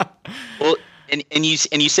 Well, and you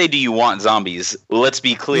say, do you want zombies? Well, let's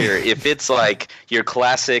be clear. If it's like your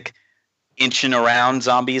classic inching around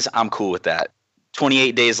zombies, I'm cool with that.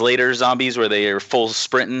 28 days later zombies where they are full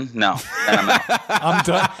sprinting, no, then I'm out. I'm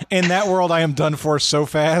done. In that world, I am done for so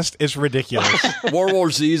fast. It's ridiculous. World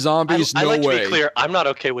War Z zombies, I no like way. to be clear. I'm not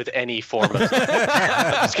okay with any form of.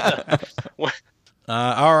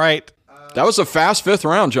 All right. That was a fast 5th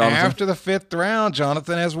round, Jonathan. After the 5th round,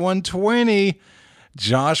 Jonathan has 120.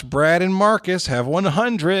 Josh, Brad, and Marcus have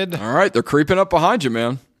 100. All right, they're creeping up behind you,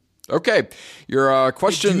 man. Okay, your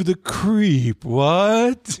question. Do the creep.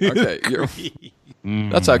 What? Okay,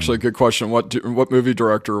 that's actually a good question. What movie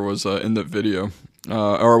director was in the video,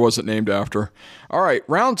 or was it named after? All right,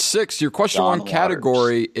 round 6. Your question John 1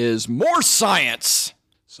 category is more science.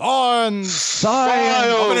 Science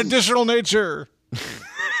of an additional nature.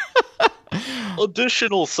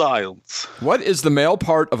 Additional science. What is the male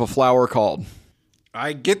part of a flower called?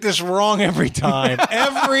 I get this wrong every time.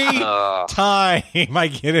 Every time I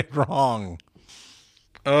get it wrong.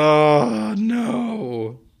 Oh,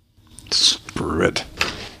 no. Screw it.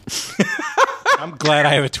 I'm glad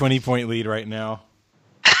I have a 20-point lead right now.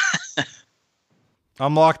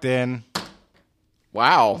 I'm locked in.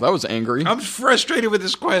 Wow, that was angry. I'm frustrated with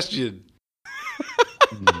this question.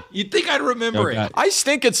 You'd think I'd remember it. I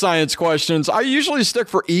stink at science questions. I usually stick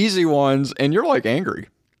for easy ones, and you're like angry.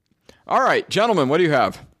 All right, gentlemen, what do you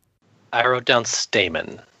have? I wrote down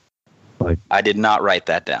stamen. I did not write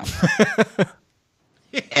that down.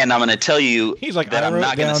 And I'm going to tell you He's like, that I I'm wrote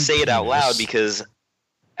not going down to say it out penis. loud because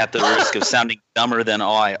at the risk of sounding dumber than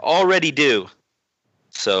I already do.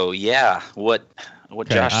 So yeah, what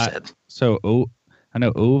Josh said. So I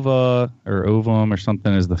know ova or ovum or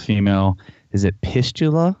something is the female. Is it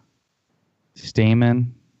pistula?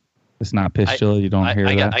 Stamen? It's not pistula. You don't hear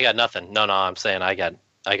that? I got nothing. No, I'm saying I got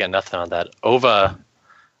nothing on that. Ova,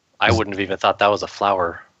 I wouldn't have even thought that was a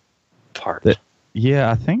flower part.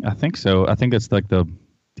 Yeah, I think so. I think that's like the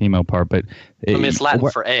female part, but it's Latin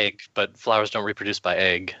for egg, but flowers don't reproduce by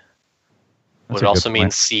egg. Would it also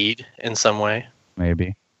mean seed in some way?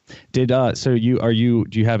 Maybe. Do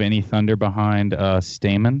you have any thunder behind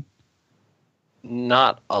stamen?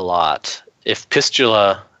 Not a lot. If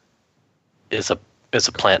pistula is a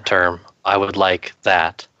plant term, I would like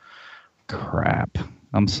that. Crap.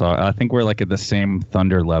 I'm sorry. I think we're like at the same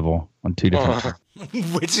thunder level on two different.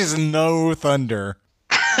 Which is no thunder.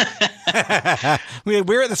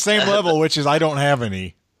 We're at the same level, which is I don't have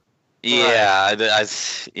any. Yeah,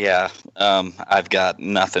 I've got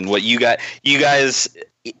nothing. What you guys,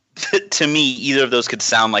 to me, either of those could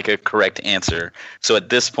sound like a correct answer. So at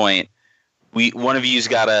this point, one of you's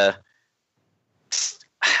got to.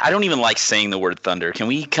 I don't even like saying the word thunder. Can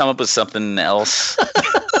we come up with something else?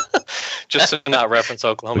 Just to not reference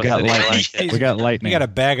Oklahoma City. We got lightning. We got a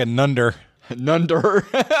bag of nunder. Nunder.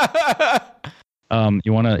 Do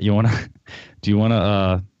you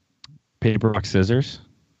want paper, rock, scissors?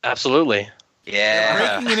 Absolutely.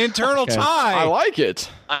 Yeah. Breaking an internal tie. I like it.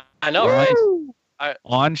 I know, right?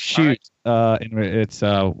 On shoot. It's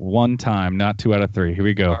one time, not 2 out of 3. Here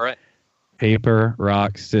we go. All right. Paper,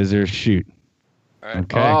 rock, scissors, shoot. All right.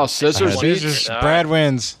 Okay. Oh, scissors. Scissors. Brad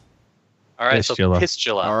wins. All right, Pistula. so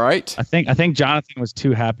pistula. All right. I think Jonathan was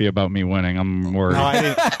too happy about me winning. I'm worried. No,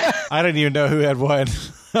 I didn't even know who had won.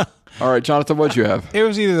 All right, Jonathan, what'd you have? It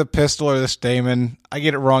was either the pistol or the stamen. I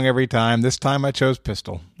get it wrong every time. This time I chose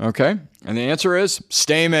pistol. Okay. And the answer is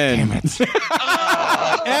stamen. Damn it.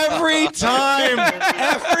 Every time.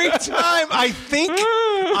 I think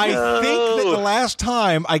that the last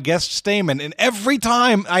time I guessed stamen, and every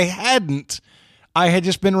time I hadn't, I had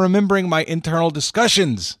just been remembering my internal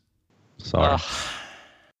discussions. Sorry.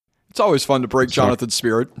 It's always fun to break Jonathan's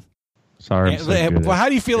spirit. Sorry. Well, how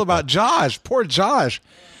do you feel about Josh? Poor Josh.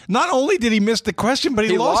 Not only did he miss the question, but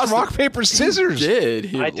he lost rock, paper, scissors. He did.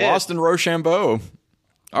 He lost in Rochambeau.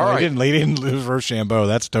 All right. He didn't lose Rochambeau.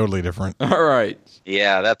 That's totally different. All right.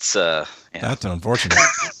 Yeah, that's That's unfortunate.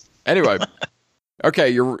 Anyway. Okay,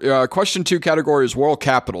 your question 2 category is world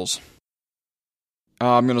capitals.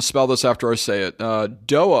 I'm going to spell this after I say it.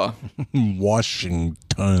 Doha.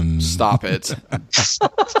 Washington. Stop it.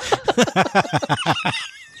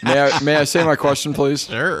 May I say my question, please?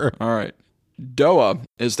 Sure. All right. Doha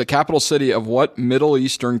is the capital city of what Middle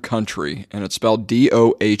Eastern country? And it's spelled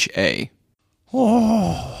Doha.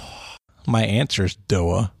 Oh, my answer is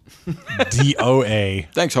Doha. Doa.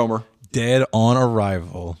 Thanks, Homer. Dead on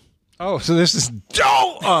arrival. Oh, so this is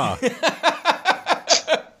Doha.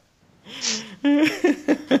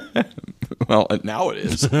 Well, now it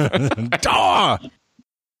is. Doha.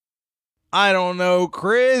 I don't know,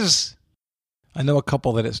 Chris. I know a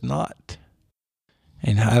couple that it's not.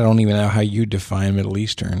 And I don't even know how you define Middle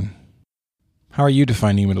Eastern. How are you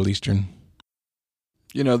defining Middle Eastern?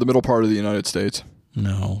 You know, the middle part of the United States.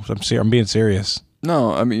 No, I'm being serious.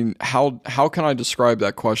 No, I mean, how can I describe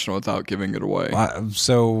that question without giving it away?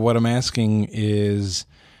 So what I'm asking is,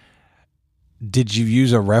 did you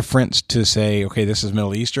use a reference to say, okay, this is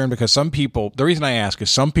Middle Eastern? Because some people, the reason I ask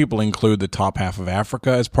is some people include the top half of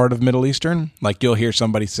Africa as part of Middle Eastern. Like you'll hear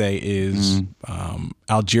somebody say, is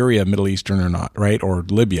Algeria Middle Eastern or not, right? Or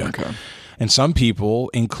Libya. Okay. And some people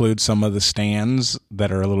include some of the stands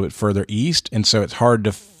that are a little bit further east. And so it's hard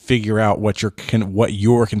to figure out what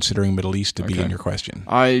you're considering Middle East to be in your question.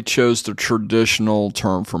 I chose the traditional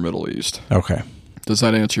term for Middle East. Okay. Does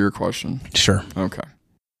that answer your question? Sure. Okay.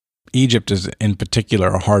 Egypt is in particular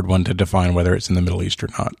a hard one to define whether it's in the Middle East or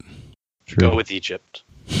not. True. Go with Egypt.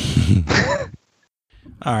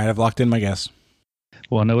 All right, I've locked in my guess.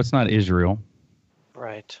 Well, no, it's not Israel.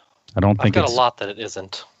 Right. I don't think I've got a lot that it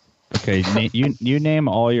isn't. Okay, you name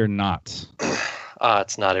all your nots.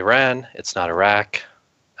 It's not Iran. It's not Iraq.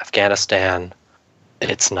 Afghanistan.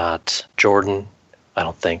 It's not Jordan. I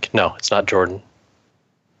don't think. No, it's not Jordan.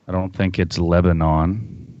 I don't think it's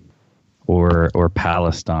Lebanon or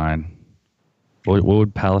Palestine. What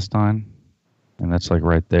would Palestine? And that's like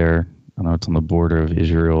right there. I know it's on the border of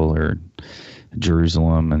Israel or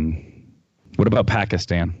Jerusalem. And what about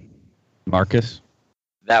Pakistan? Marcus?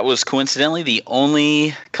 That was coincidentally the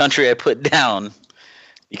only country I put down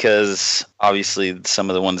because obviously some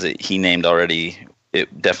of the ones that he named already,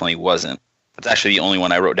 it definitely wasn't. It's actually the only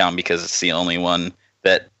one I wrote down because it's the only one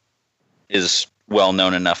that is well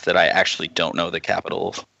known enough that I actually don't know the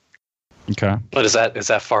capital. Okay. But is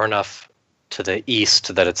that far enough to the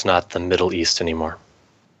east that it's not the Middle East anymore?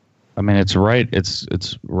 I mean, it's right. It's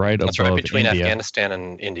right That's above right between India. Afghanistan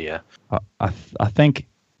and India. I think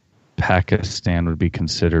Pakistan would be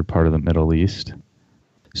considered part of the Middle East.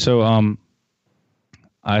 So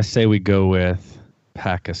I say we go with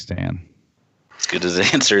Pakistan. As good as the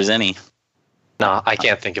answer as any. No, I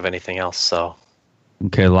can't think of anything else. So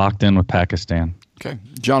Okay, locked in with Pakistan. Okay,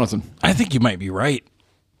 Jonathan. I think you might be right.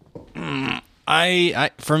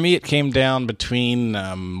 For me, it came down between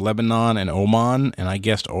Lebanon and Oman, and I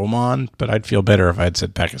guessed Oman, but I'd feel better if I had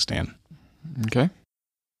said Pakistan. Okay.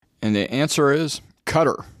 And the answer is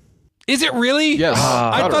Qatar. Is it really? Yes.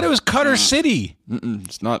 I thought it was Qatar City.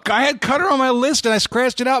 It's not. I had Qatar on my list, and I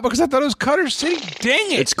scratched it out because I thought it was Qatar City.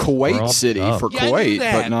 Dang it. It's Kuwait City for Yeah, I knew Kuwait,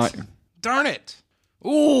 that. but not. Darn it.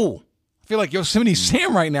 Ooh. I feel like Yosemite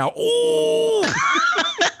Sam right now. Ooh.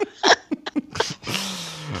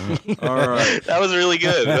 All right. That was really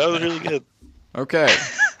good. Okay.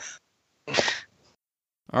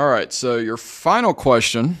 All right. So your final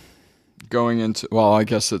question going into, well, I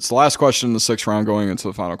guess it's the last question in the 6th round going into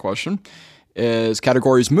the final question, is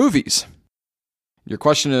categories movies. Your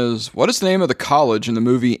question is, what is the name of the college in the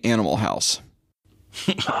movie Animal House?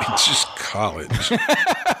 It's just college.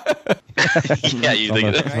 Yeah, you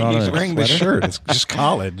think it. He's wearing the shirt. It's just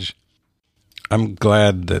college. I'm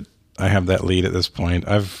glad that I have that lead at this point.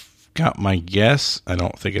 I've got my guess. I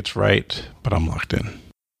don't think it's right, but I'm locked in.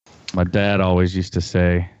 My dad always used to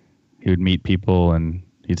say, he would meet people and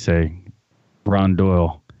he'd say, Ron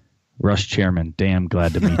Doyle, Rush Chairman, damn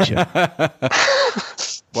glad to meet you.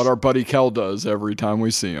 What our buddy Kel does every time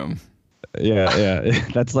we see him. Yeah.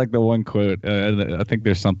 That's like the one quote. I think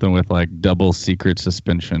there's something with like double secret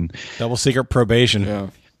suspension. Double secret probation. Yeah.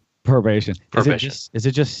 Probation. Probation. Is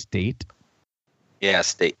it just state? Yeah,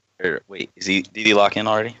 state. Or wait, did he lock in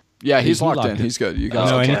already? Yeah, he's He locked locked in. in. He's good. You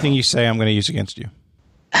guys No, okay. anything you say, I'm going to use against you.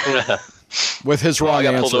 With his wrong I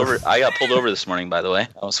got answer. pulled over this morning, by the way.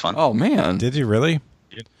 That was fun. Oh, man. Did you really?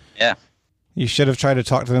 Yeah. You should have tried to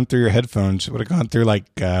talk to them through your headphones. It would have gone through like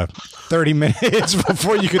 30 minutes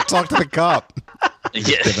before you could talk to the cop.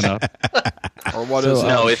 Giving Yeah. up. Or what is it?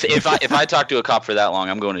 No, if I talk to a cop for that long,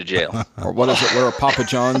 I'm going to jail. Or what is it? Wear a Papa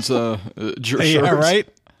John's shirt. Yeah, right?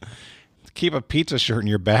 Keep a pizza shirt in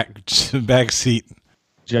your back seat.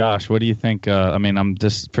 Josh, what do you think? I mean, I'm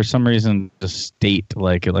just, for some reason, just state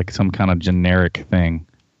like some kind of generic thing.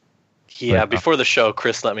 yeah, But, before the show,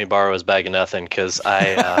 Chris let me borrow his bag of nothing because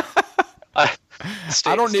I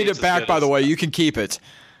don't need it back, by the way. You can keep it.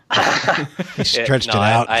 He stretched it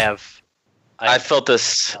out. I felt the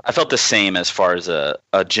same as far as a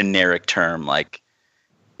generic term, like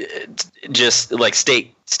just like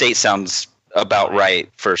state sounds about right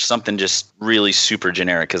for something just really super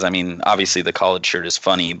generic. Because I mean, obviously the college shirt is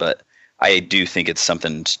funny, but I do think it's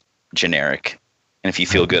something generic. And if you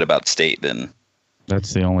feel good about state, then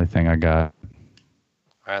That's the only thing I got.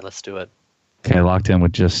 All right, let's do it. Okay, locked in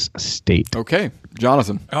with just state. Okay.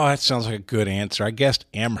 Jonathan. Oh, that sounds like a good answer. I guessed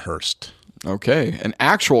Amherst. Okay. An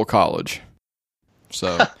actual college.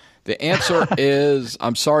 So the answer is,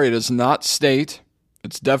 I'm sorry, it is not state.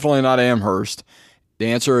 It's definitely not Amherst.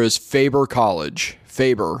 The answer is Faber College.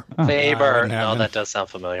 Faber. Faber. No, happening. that does sound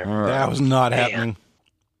familiar. All right. That was not happening.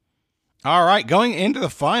 All right, going into the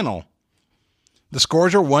final. The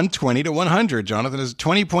scores are 120 to 100. Jonathan has a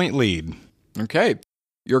 20-point lead. Okay.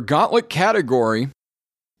 Your gauntlet category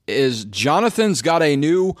is Jonathan's got a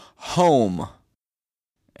new home.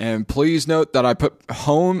 And please note that I put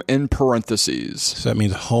home in parentheses. So that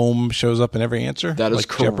means home shows up in every answer? That is like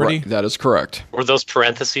correct. Jeopardy? That is correct. Were those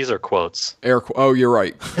parentheses or quotes? Oh, you're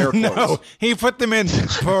right. Air quotes. No, he put them in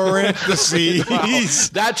parentheses.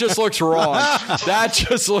 That just looks wrong. That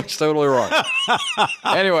just looks totally wrong.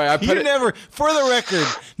 Anyway, I put You it. never, for the record,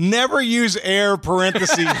 never use air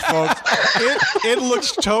parentheses, folks. It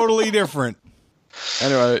looks totally different.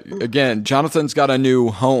 Anyway, again, Jonathan's got a new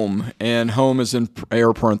home, and home is in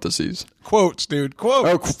air parentheses. Quotes, dude. Quotes.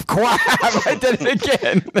 Oh, crap! I did it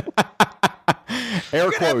again.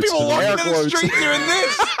 Air quotes. People walking Air down the quotes. street doing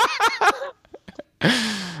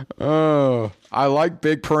this. Oh, I like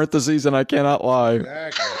big parentheses, and I cannot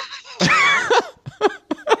lie.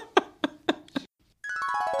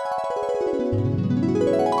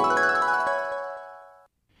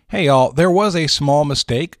 Hey, y'all, there was a small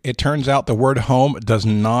mistake. It turns out the word home does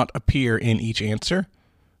not appear in each answer.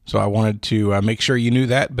 So I wanted to make sure you knew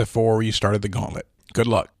that before you started the gauntlet. Good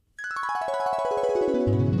luck.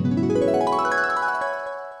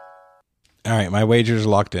 All right, my wager's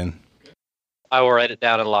locked in. I will write it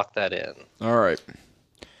down and lock that in. All right.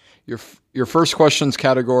 Your first questions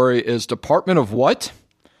category is Department of what?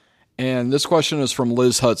 And this question is from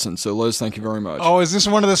Liz Hudson. So, Liz, thank you very much. Oh, is this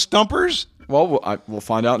one of the stumpers? Well, we'll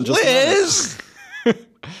find out in just a minute. Liz!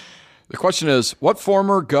 The question is, what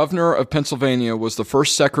former governor of Pennsylvania was the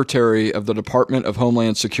first secretary of the Department of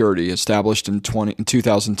Homeland Security established in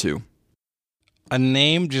 2002? A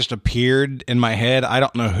name just appeared in my head. I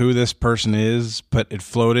don't know who this person is, but it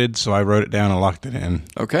floated, so I wrote it down and locked it in.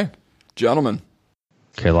 Okay. Gentlemen.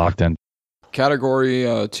 Okay, locked in.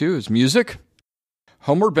 Category 2 is music.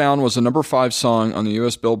 Homeward Bound was a number 5 song on the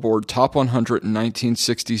U.S. Billboard Top 100 in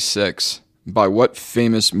 1966 by what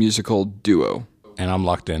famous musical duo? And I'm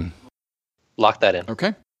locked in. Lock that in.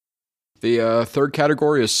 Okay. The third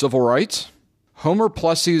category is civil rights. Homer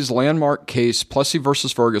Plessy's landmark case, Plessy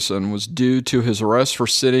versus Ferguson, was due to his arrest for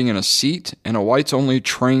sitting in a seat in a whites-only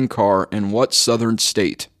train car in what southern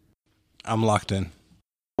state? I'm locked in.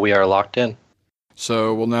 We are locked in.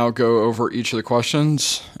 So we'll now go over each of the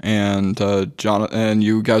questions, and and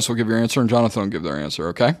you guys will give your answer, and Jonathan will give their answer,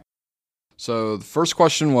 okay? So the first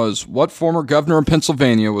question was, what former governor of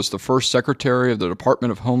Pennsylvania was the first secretary of the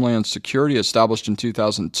Department of Homeland Security established in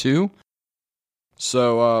 2002?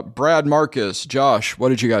 So Brad, Marcus, Josh, what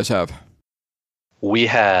did you guys have? We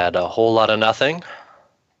had a whole lot of nothing.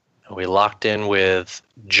 We locked in with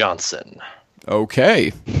Johnson.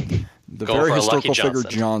 Okay. The Going very for a historical Lucky figure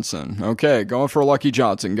Johnson. Okay, going for a Lucky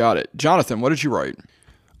Johnson. Got it. Jonathan, what did you write?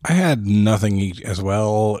 I had nothing as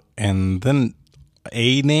well, and then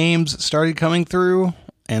A names started coming through,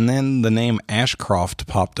 and then the name Ashcroft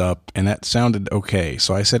popped up, and that sounded okay,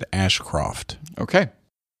 so I said Ashcroft. Okay.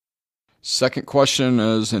 Second question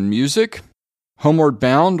is in music. Homeward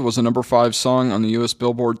Bound was a number 5 song on the U.S.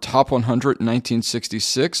 Billboard Top 100 in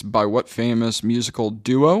 1966 by what famous musical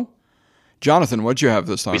duo? Jonathan, what'd you have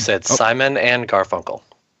this time? We said Simon and Garfunkel.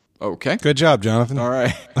 Okay. Good job, Jonathan. All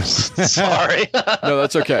right. Sorry. No,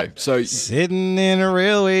 that's okay. So sitting in a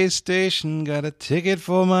railway station, got a ticket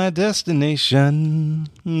for my destination.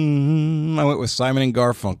 I went with Simon and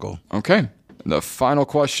Garfunkel. Okay. The final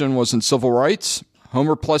question was in civil rights.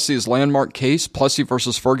 Homer Plessy's landmark case, Plessy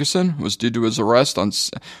versus Ferguson, was due to his arrest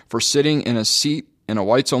for sitting in a seat in a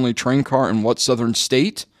whites-only train car in what southern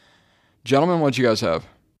state? Gentlemen, what'd you guys have?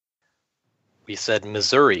 We said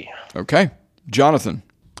Missouri. Okay. Jonathan.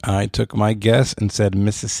 I took my guess and said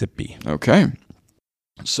Mississippi. Okay.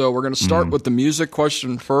 So we're going to start with the music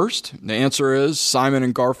question first. The answer is Simon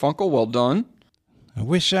and Garfunkel. Well done. I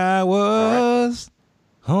wish I was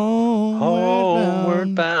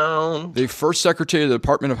homeward bound. The first secretary of the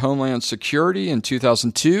Department of Homeland Security in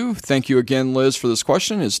 2002. Thank you again, Liz, for this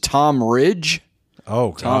question. Is Tom Ridge.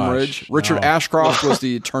 Oh, Tom gosh. Ridge. Richard Ashcroft was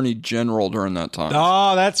the attorney general during that time.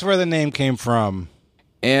 Oh, that's where the name came from.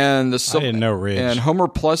 And I didn't know Ridge. And Homer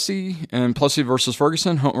Plessy and Plessy versus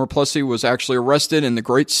Ferguson. Homer Plessy was actually arrested in the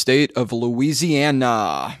great state of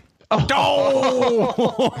Louisiana. Oh,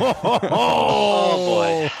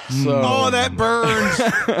 boy. Oh, that burns.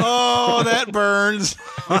 Oh, that burns.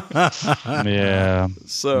 Yeah.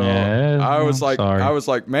 So Yeah, I was I'm sorry.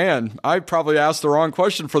 like, man, I probably asked the wrong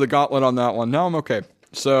question for the gauntlet on that one. No, I'm okay.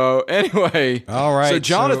 So anyway, all right. So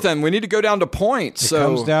Jonathan, we need to go down to points. It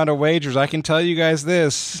comes down to wagers. I can tell you guys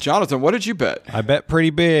this. Jonathan, what did you bet? I bet pretty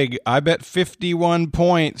big. I bet 51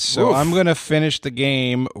 points. So Oof. I'm going to finish the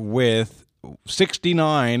game with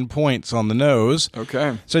 69 points on the nose.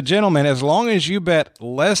 Okay. So, gentlemen, as long as you bet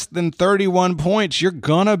less than 31 points, you're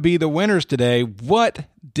going to be the winners today. What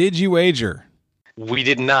did you wager? We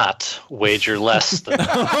did not wager less than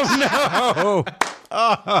Oh, no.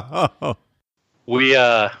 Oh. We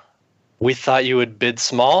thought you would bid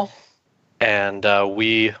small, and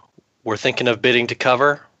we were thinking of bidding to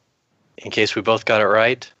cover in case we both got it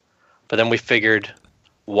right. But then we figured,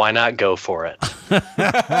 why not go for it?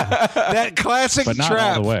 That classic But not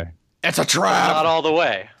trap. all the way. It's a trap. Not all the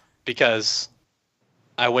way, because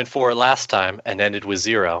I went for it last time and ended with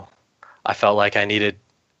 0. I felt like I needed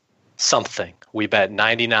something. We bet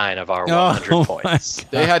 99 of our 100 Oh, points.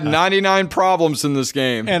 They had 99 problems in this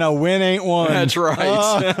game. And a win ain't one. That's right.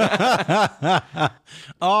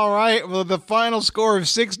 All right. Well, the final score of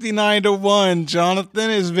 69-1.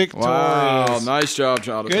 Jonathan is victorious. Wow. Nice job,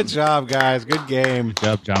 Jonathan. Good job, guys. Good game. Good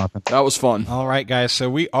job, Jonathan. That was fun. All right, guys. So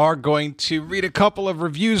we are going to read a couple of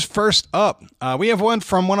reviews first up. We have one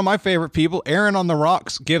from one of my favorite people. Aaron on the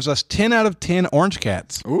Rocks gives us 10 out of 10 orange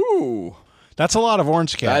cats. Ooh. That's a lot of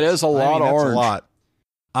orange cats. That is a lot of that's orange. A lot.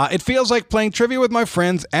 It feels like playing trivia with my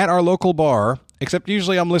friends at our local bar, except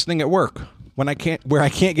usually I'm listening at work where I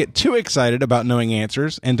can't get too excited about knowing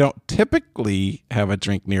answers and don't typically have a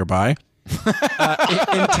drink nearby.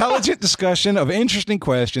 Intelligent discussion of interesting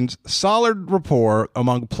questions, solid rapport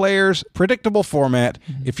among players, predictable format,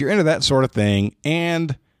 if you're into that sort of thing,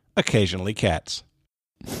 and occasionally cats.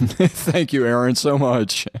 Thank you, Aaron, so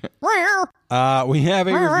much. We have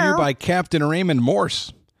a review by Captain Raymond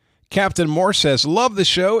Morse. Captain Morse says, love the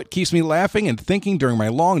show. It keeps me laughing and thinking during my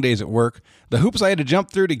long days at work. The hoops I had to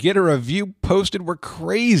jump through to get a review posted were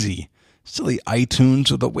crazy. Silly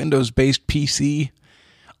iTunes with a Windows-based PC.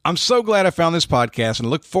 I'm so glad I found this podcast and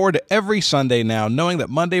look forward to every Sunday now, knowing that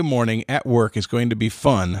Monday morning at work is going to be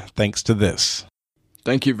fun thanks to this.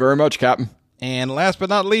 Thank you very much, Captain. And last but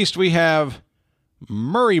not least, we have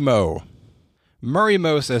Murray Mo. Murray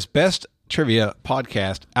Mo says, best trivia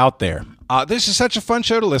podcast out there. This is such a fun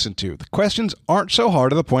show to listen to. The questions aren't so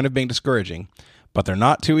hard to the point of being discouraging, but they're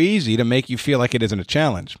not too easy to make you feel like it isn't a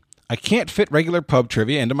challenge. I can't fit regular pub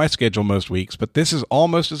trivia into my schedule most weeks, but this is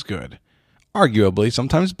almost as good. Arguably,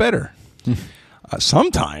 sometimes better.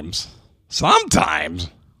 Sometimes.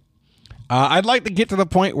 I'd like to get to the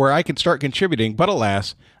point where I can start contributing, but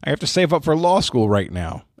alas, I have to save up for law school right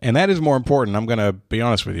now. And that is more important. I'm going to be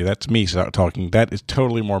honest with you. That's me talking. That is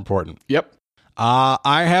totally more important. Yep.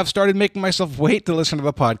 I have started making myself wait to listen to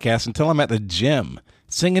the podcast until I'm at the gym.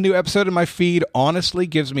 Seeing a new episode in my feed honestly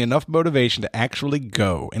gives me enough motivation to actually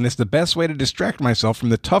go, and it's the best way to distract myself from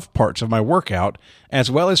the tough parts of my workout,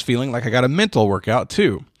 as well as feeling like I got a mental workout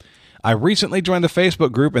too. I recently joined the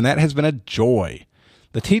Facebook group, and that has been a joy.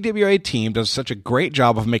 The TWA team does such a great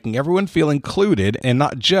job of making everyone feel included and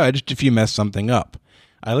not judged if you mess something up.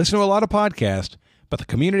 I listen to a lot of podcasts, but the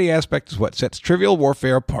community aspect is what sets Trivial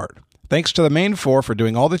Warfare apart. Thanks to the main four for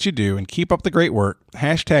doing all that you do, and keep up the great work.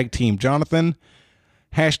 Hashtag Team Jonathan.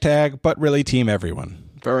 Hashtag, but really Team Everyone.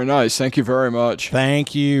 Very nice. Thank you very much.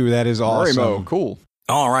 Thank you. That is awesome. Very Mo. Cool.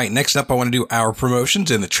 All right. Next up, I want to do our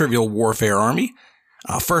promotions in the Trivial Warfare Army.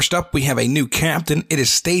 First up, we have a new captain. It is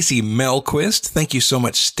Stacy Melquist. Thank you so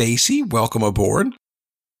much, Stacy. Welcome aboard.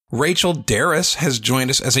 Rachel Darris has joined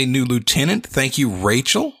us as a new lieutenant. Thank you,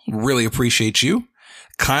 Rachel. Really appreciate you.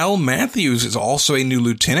 Kyle Matthews is also a new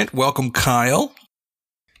lieutenant. Welcome, Kyle.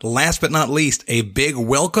 Last but not least, a big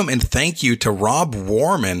welcome and thank you to Rob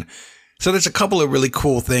Warman. So there's a couple of really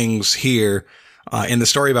cool things here in the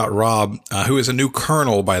story about Rob, who is a new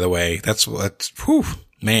colonel, by the way. That's whew,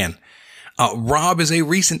 man. Rob is a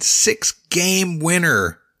recent 6-game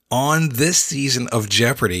winner on this season of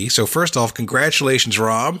Jeopardy. So first off, congratulations,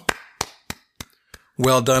 Rob.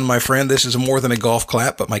 Well done, my friend. This is more than a golf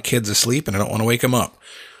clap, but my kid's asleep and I don't want to wake him up.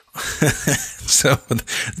 So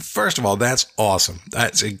first of all, that's awesome.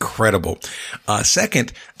 That's incredible.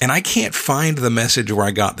 Second, and I can't find the message where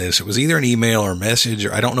I got this. It was either an email or message,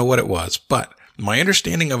 or I don't know what it was, but my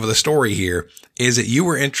understanding of the story here is that you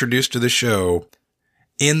were introduced to the show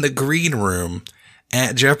in the green room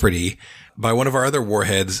at Jeopardy by one of our other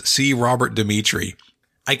warheads, C. Robert Dimitri.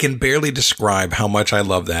 I can barely describe how much I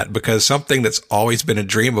love that, because something that's always been a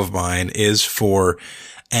dream of mine is for,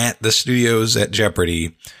 at the studios at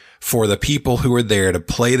Jeopardy, for the people who are there to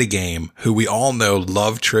play the game, who we all know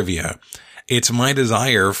love trivia. It's my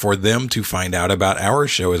desire for them to find out about our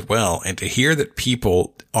show as well, and to hear that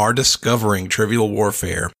people are discovering Trivial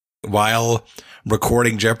Warfare while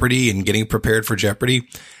recording Jeopardy and getting prepared for Jeopardy.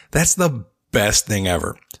 That's the best thing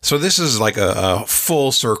ever. So this is like a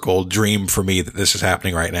full circle dream for me that this is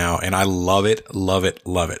happening right now, and I love it, love it,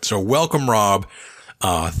 love it. So welcome, Rob.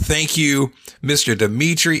 Thank you, Mr.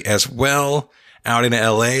 Dimitri, as well. Out in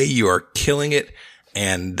LA, you are killing it.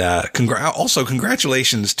 And also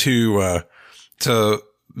congratulations to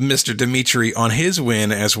Mr. Dimitri on his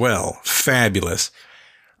win as well. Fabulous.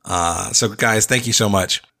 So guys, thank you so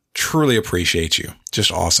much. Truly appreciate you.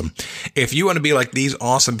 Just awesome. If you want to be like these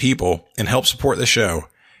awesome people and help support the show,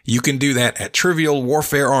 you can do that at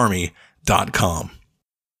trivialwarfarearmy.com.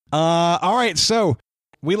 All right. So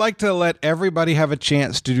we like to let everybody have a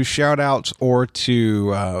chance to do shout outs or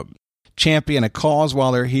to champion a cause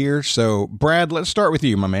while they're here. So Brad, let's start with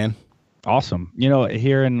you, my man. Awesome. You know,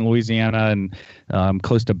 here in Louisiana and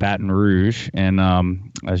close to Baton Rouge, and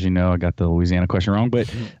as you know, I got the Louisiana question wrong, but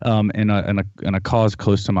in a cause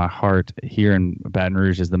close to my heart here in Baton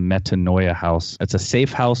Rouge is the Metanoia House. It's a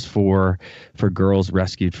safe house for girls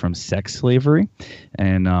rescued from sex slavery,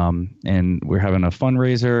 and we're having a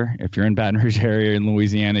fundraiser. If you're in Baton Rouge area in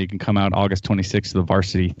Louisiana, you can come out August 26th to the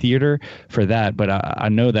Varsity Theater for that. But I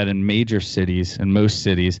know that in major cities, in most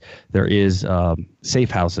cities, there is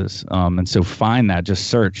safe houses. And so find that, just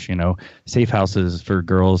search, safe houses for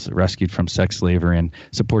girls rescued from sex slavery and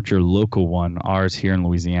support your local one. Ours here in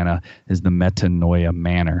Louisiana is the Metanoia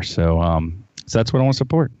Manor. So that's what I want to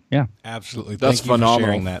support. Yeah. Absolutely. That's Thank you phenomenal. for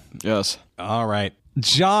sharing that. Yes. All right.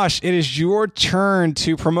 Josh, it is your turn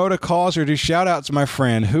to promote a cause or do shout-outs, my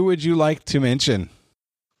friend. Who would you like to mention?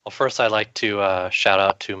 Well, first I'd like to shout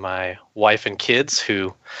out to my wife and kids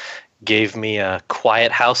who gave me a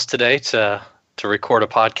quiet house today to record a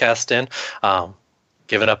podcast in.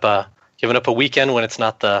 Giving up a weekend when it's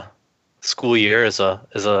not the school year is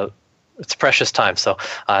it's precious time. So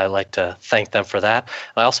I'd like to thank them for that.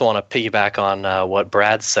 And I also want to piggyback on what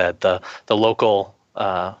Brad said. The local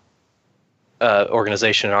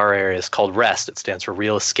organization in our area is called REST. It stands for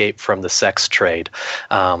Real Escape from the Sex Trade,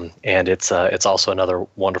 and it's also another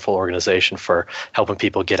wonderful organization for helping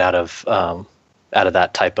people get out of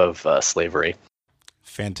that type of slavery.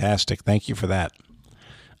 Fantastic. Thank you for that.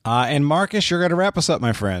 And Marcus, you're going to wrap us up,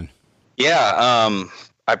 my friend. Yeah,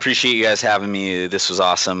 I appreciate you guys having me. This was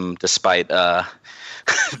awesome, despite the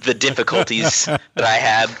difficulties that I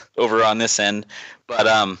had over on this end. But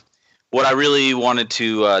what I really wanted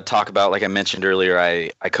to talk about, like I mentioned earlier, I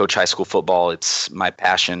coach high school football. It's my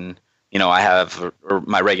passion. You know, I have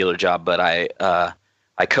my regular job, but I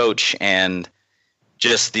coach, and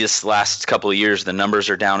just this last couple of years, the numbers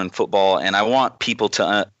are down in football, and I want people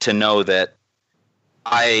to know that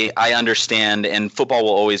I understand, and football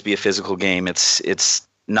will always be a physical game. It's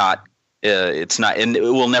not, and it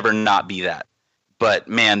will never not be that. But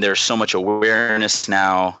man, there's so much awareness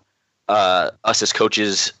now. Us as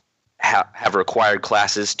coaches have required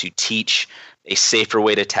classes to teach a safer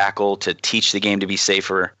way to tackle, to teach the game to be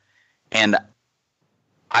safer. And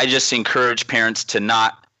I just encourage parents to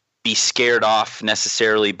not be scared off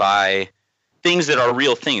necessarily by things that are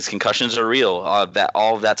real things. Concussions are real. That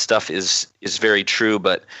all of that stuff is very true,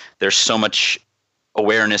 but there's so much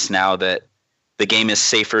awareness now that the game is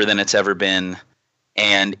safer than it's ever been.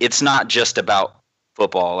 And it's not just about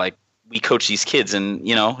football. Like, we coach these kids, and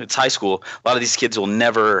it's high school. A lot of these kids will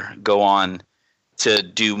never go on to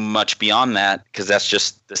do much beyond that, because that's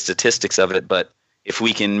just the statistics of it. But if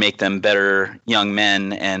we can make them better young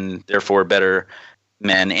men, and therefore better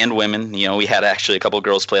men and women, we had actually a couple of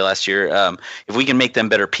girls play last year. If we can make them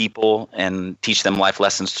better people and teach them life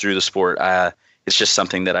lessons through the sport, it's just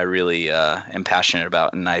something that I really am passionate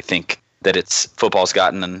about. And I think that football's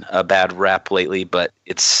gotten a bad rap lately, but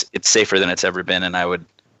it's safer than it's ever been. And I would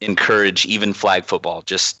encourage even flag football.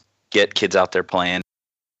 Just get kids out there playing.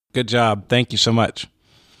 Good job. Thank you so much.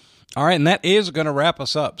 All right, and that is going to wrap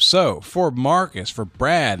us up. So for Marcus, for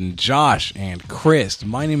Brad, and Josh, and Chris,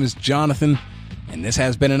 my name is Jonathan, and this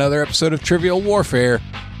has been another episode of Trivial Warfare,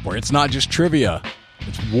 where it's not just trivia,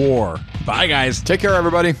 it's war. Bye, guys. Take care,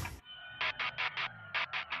 everybody.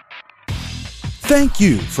 Thank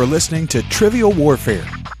you for listening to Trivial Warfare.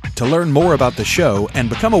 To learn more about the show and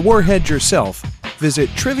become a warhead yourself, visit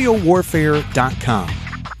trivialwarfare.com.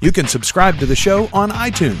 You can subscribe to the show on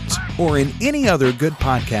iTunes or in any other good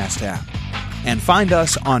podcast app. And find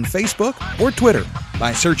us on Facebook or Twitter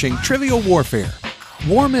by searching Trivial Warfare.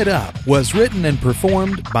 Warm It Up was written and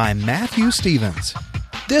performed by Matthew Stevens.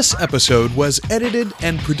 This episode was edited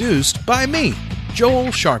and produced by me, Joel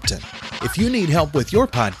Sharpton. If you need help with your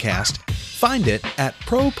podcast, find it at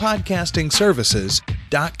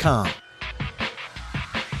propodcastingservices.com.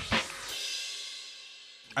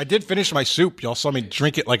 I did finish my soup. Y'all saw me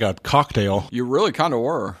drink it like a cocktail. You really kind of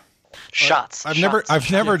were. Shots. I've never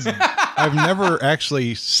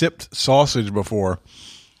actually sipped sausage before.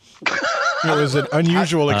 It was an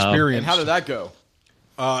unusual experience. And how did that go?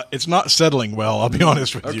 It's not settling well, I'll be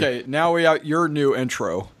honest with you. Okay, now we have your new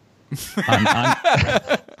intro.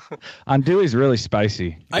 Andouille's really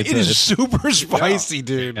spicy. It is super spicy,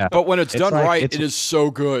 dude. Yeah. But when it's done like- right, it is so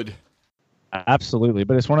good. Absolutely,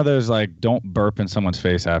 but it's one of those, like, don't burp in someone's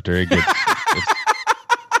face after it gets.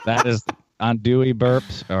 That is, andouille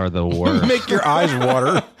burps are the worst. Make your eyes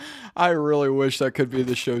water. I really wish that could be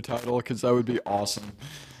the show title, because that would be awesome.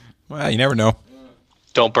 Well, you never know.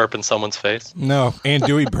 Don't burp in someone's face. No,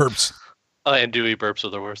 andouille burps. Andouille burps are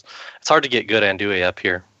the worst. It's hard to get good andouille up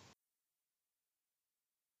here.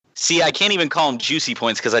 See, I can't even call them juicy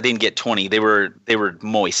points because I didn't get 20. They were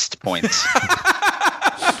moist points.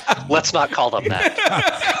 Let's not call them that.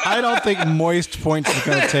 I don't think moist points is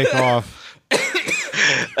going to take off.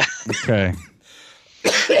 Okay.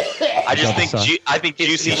 I just think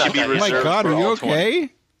juicy should be Oh reserved. my God, for are you all 20. okay?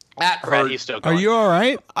 That Brad, hurt. you still Are going? you all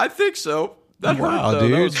right? I think so. That Wow, hurt, though.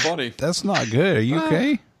 dude. That was funny. That's not good. Are you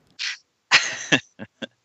okay?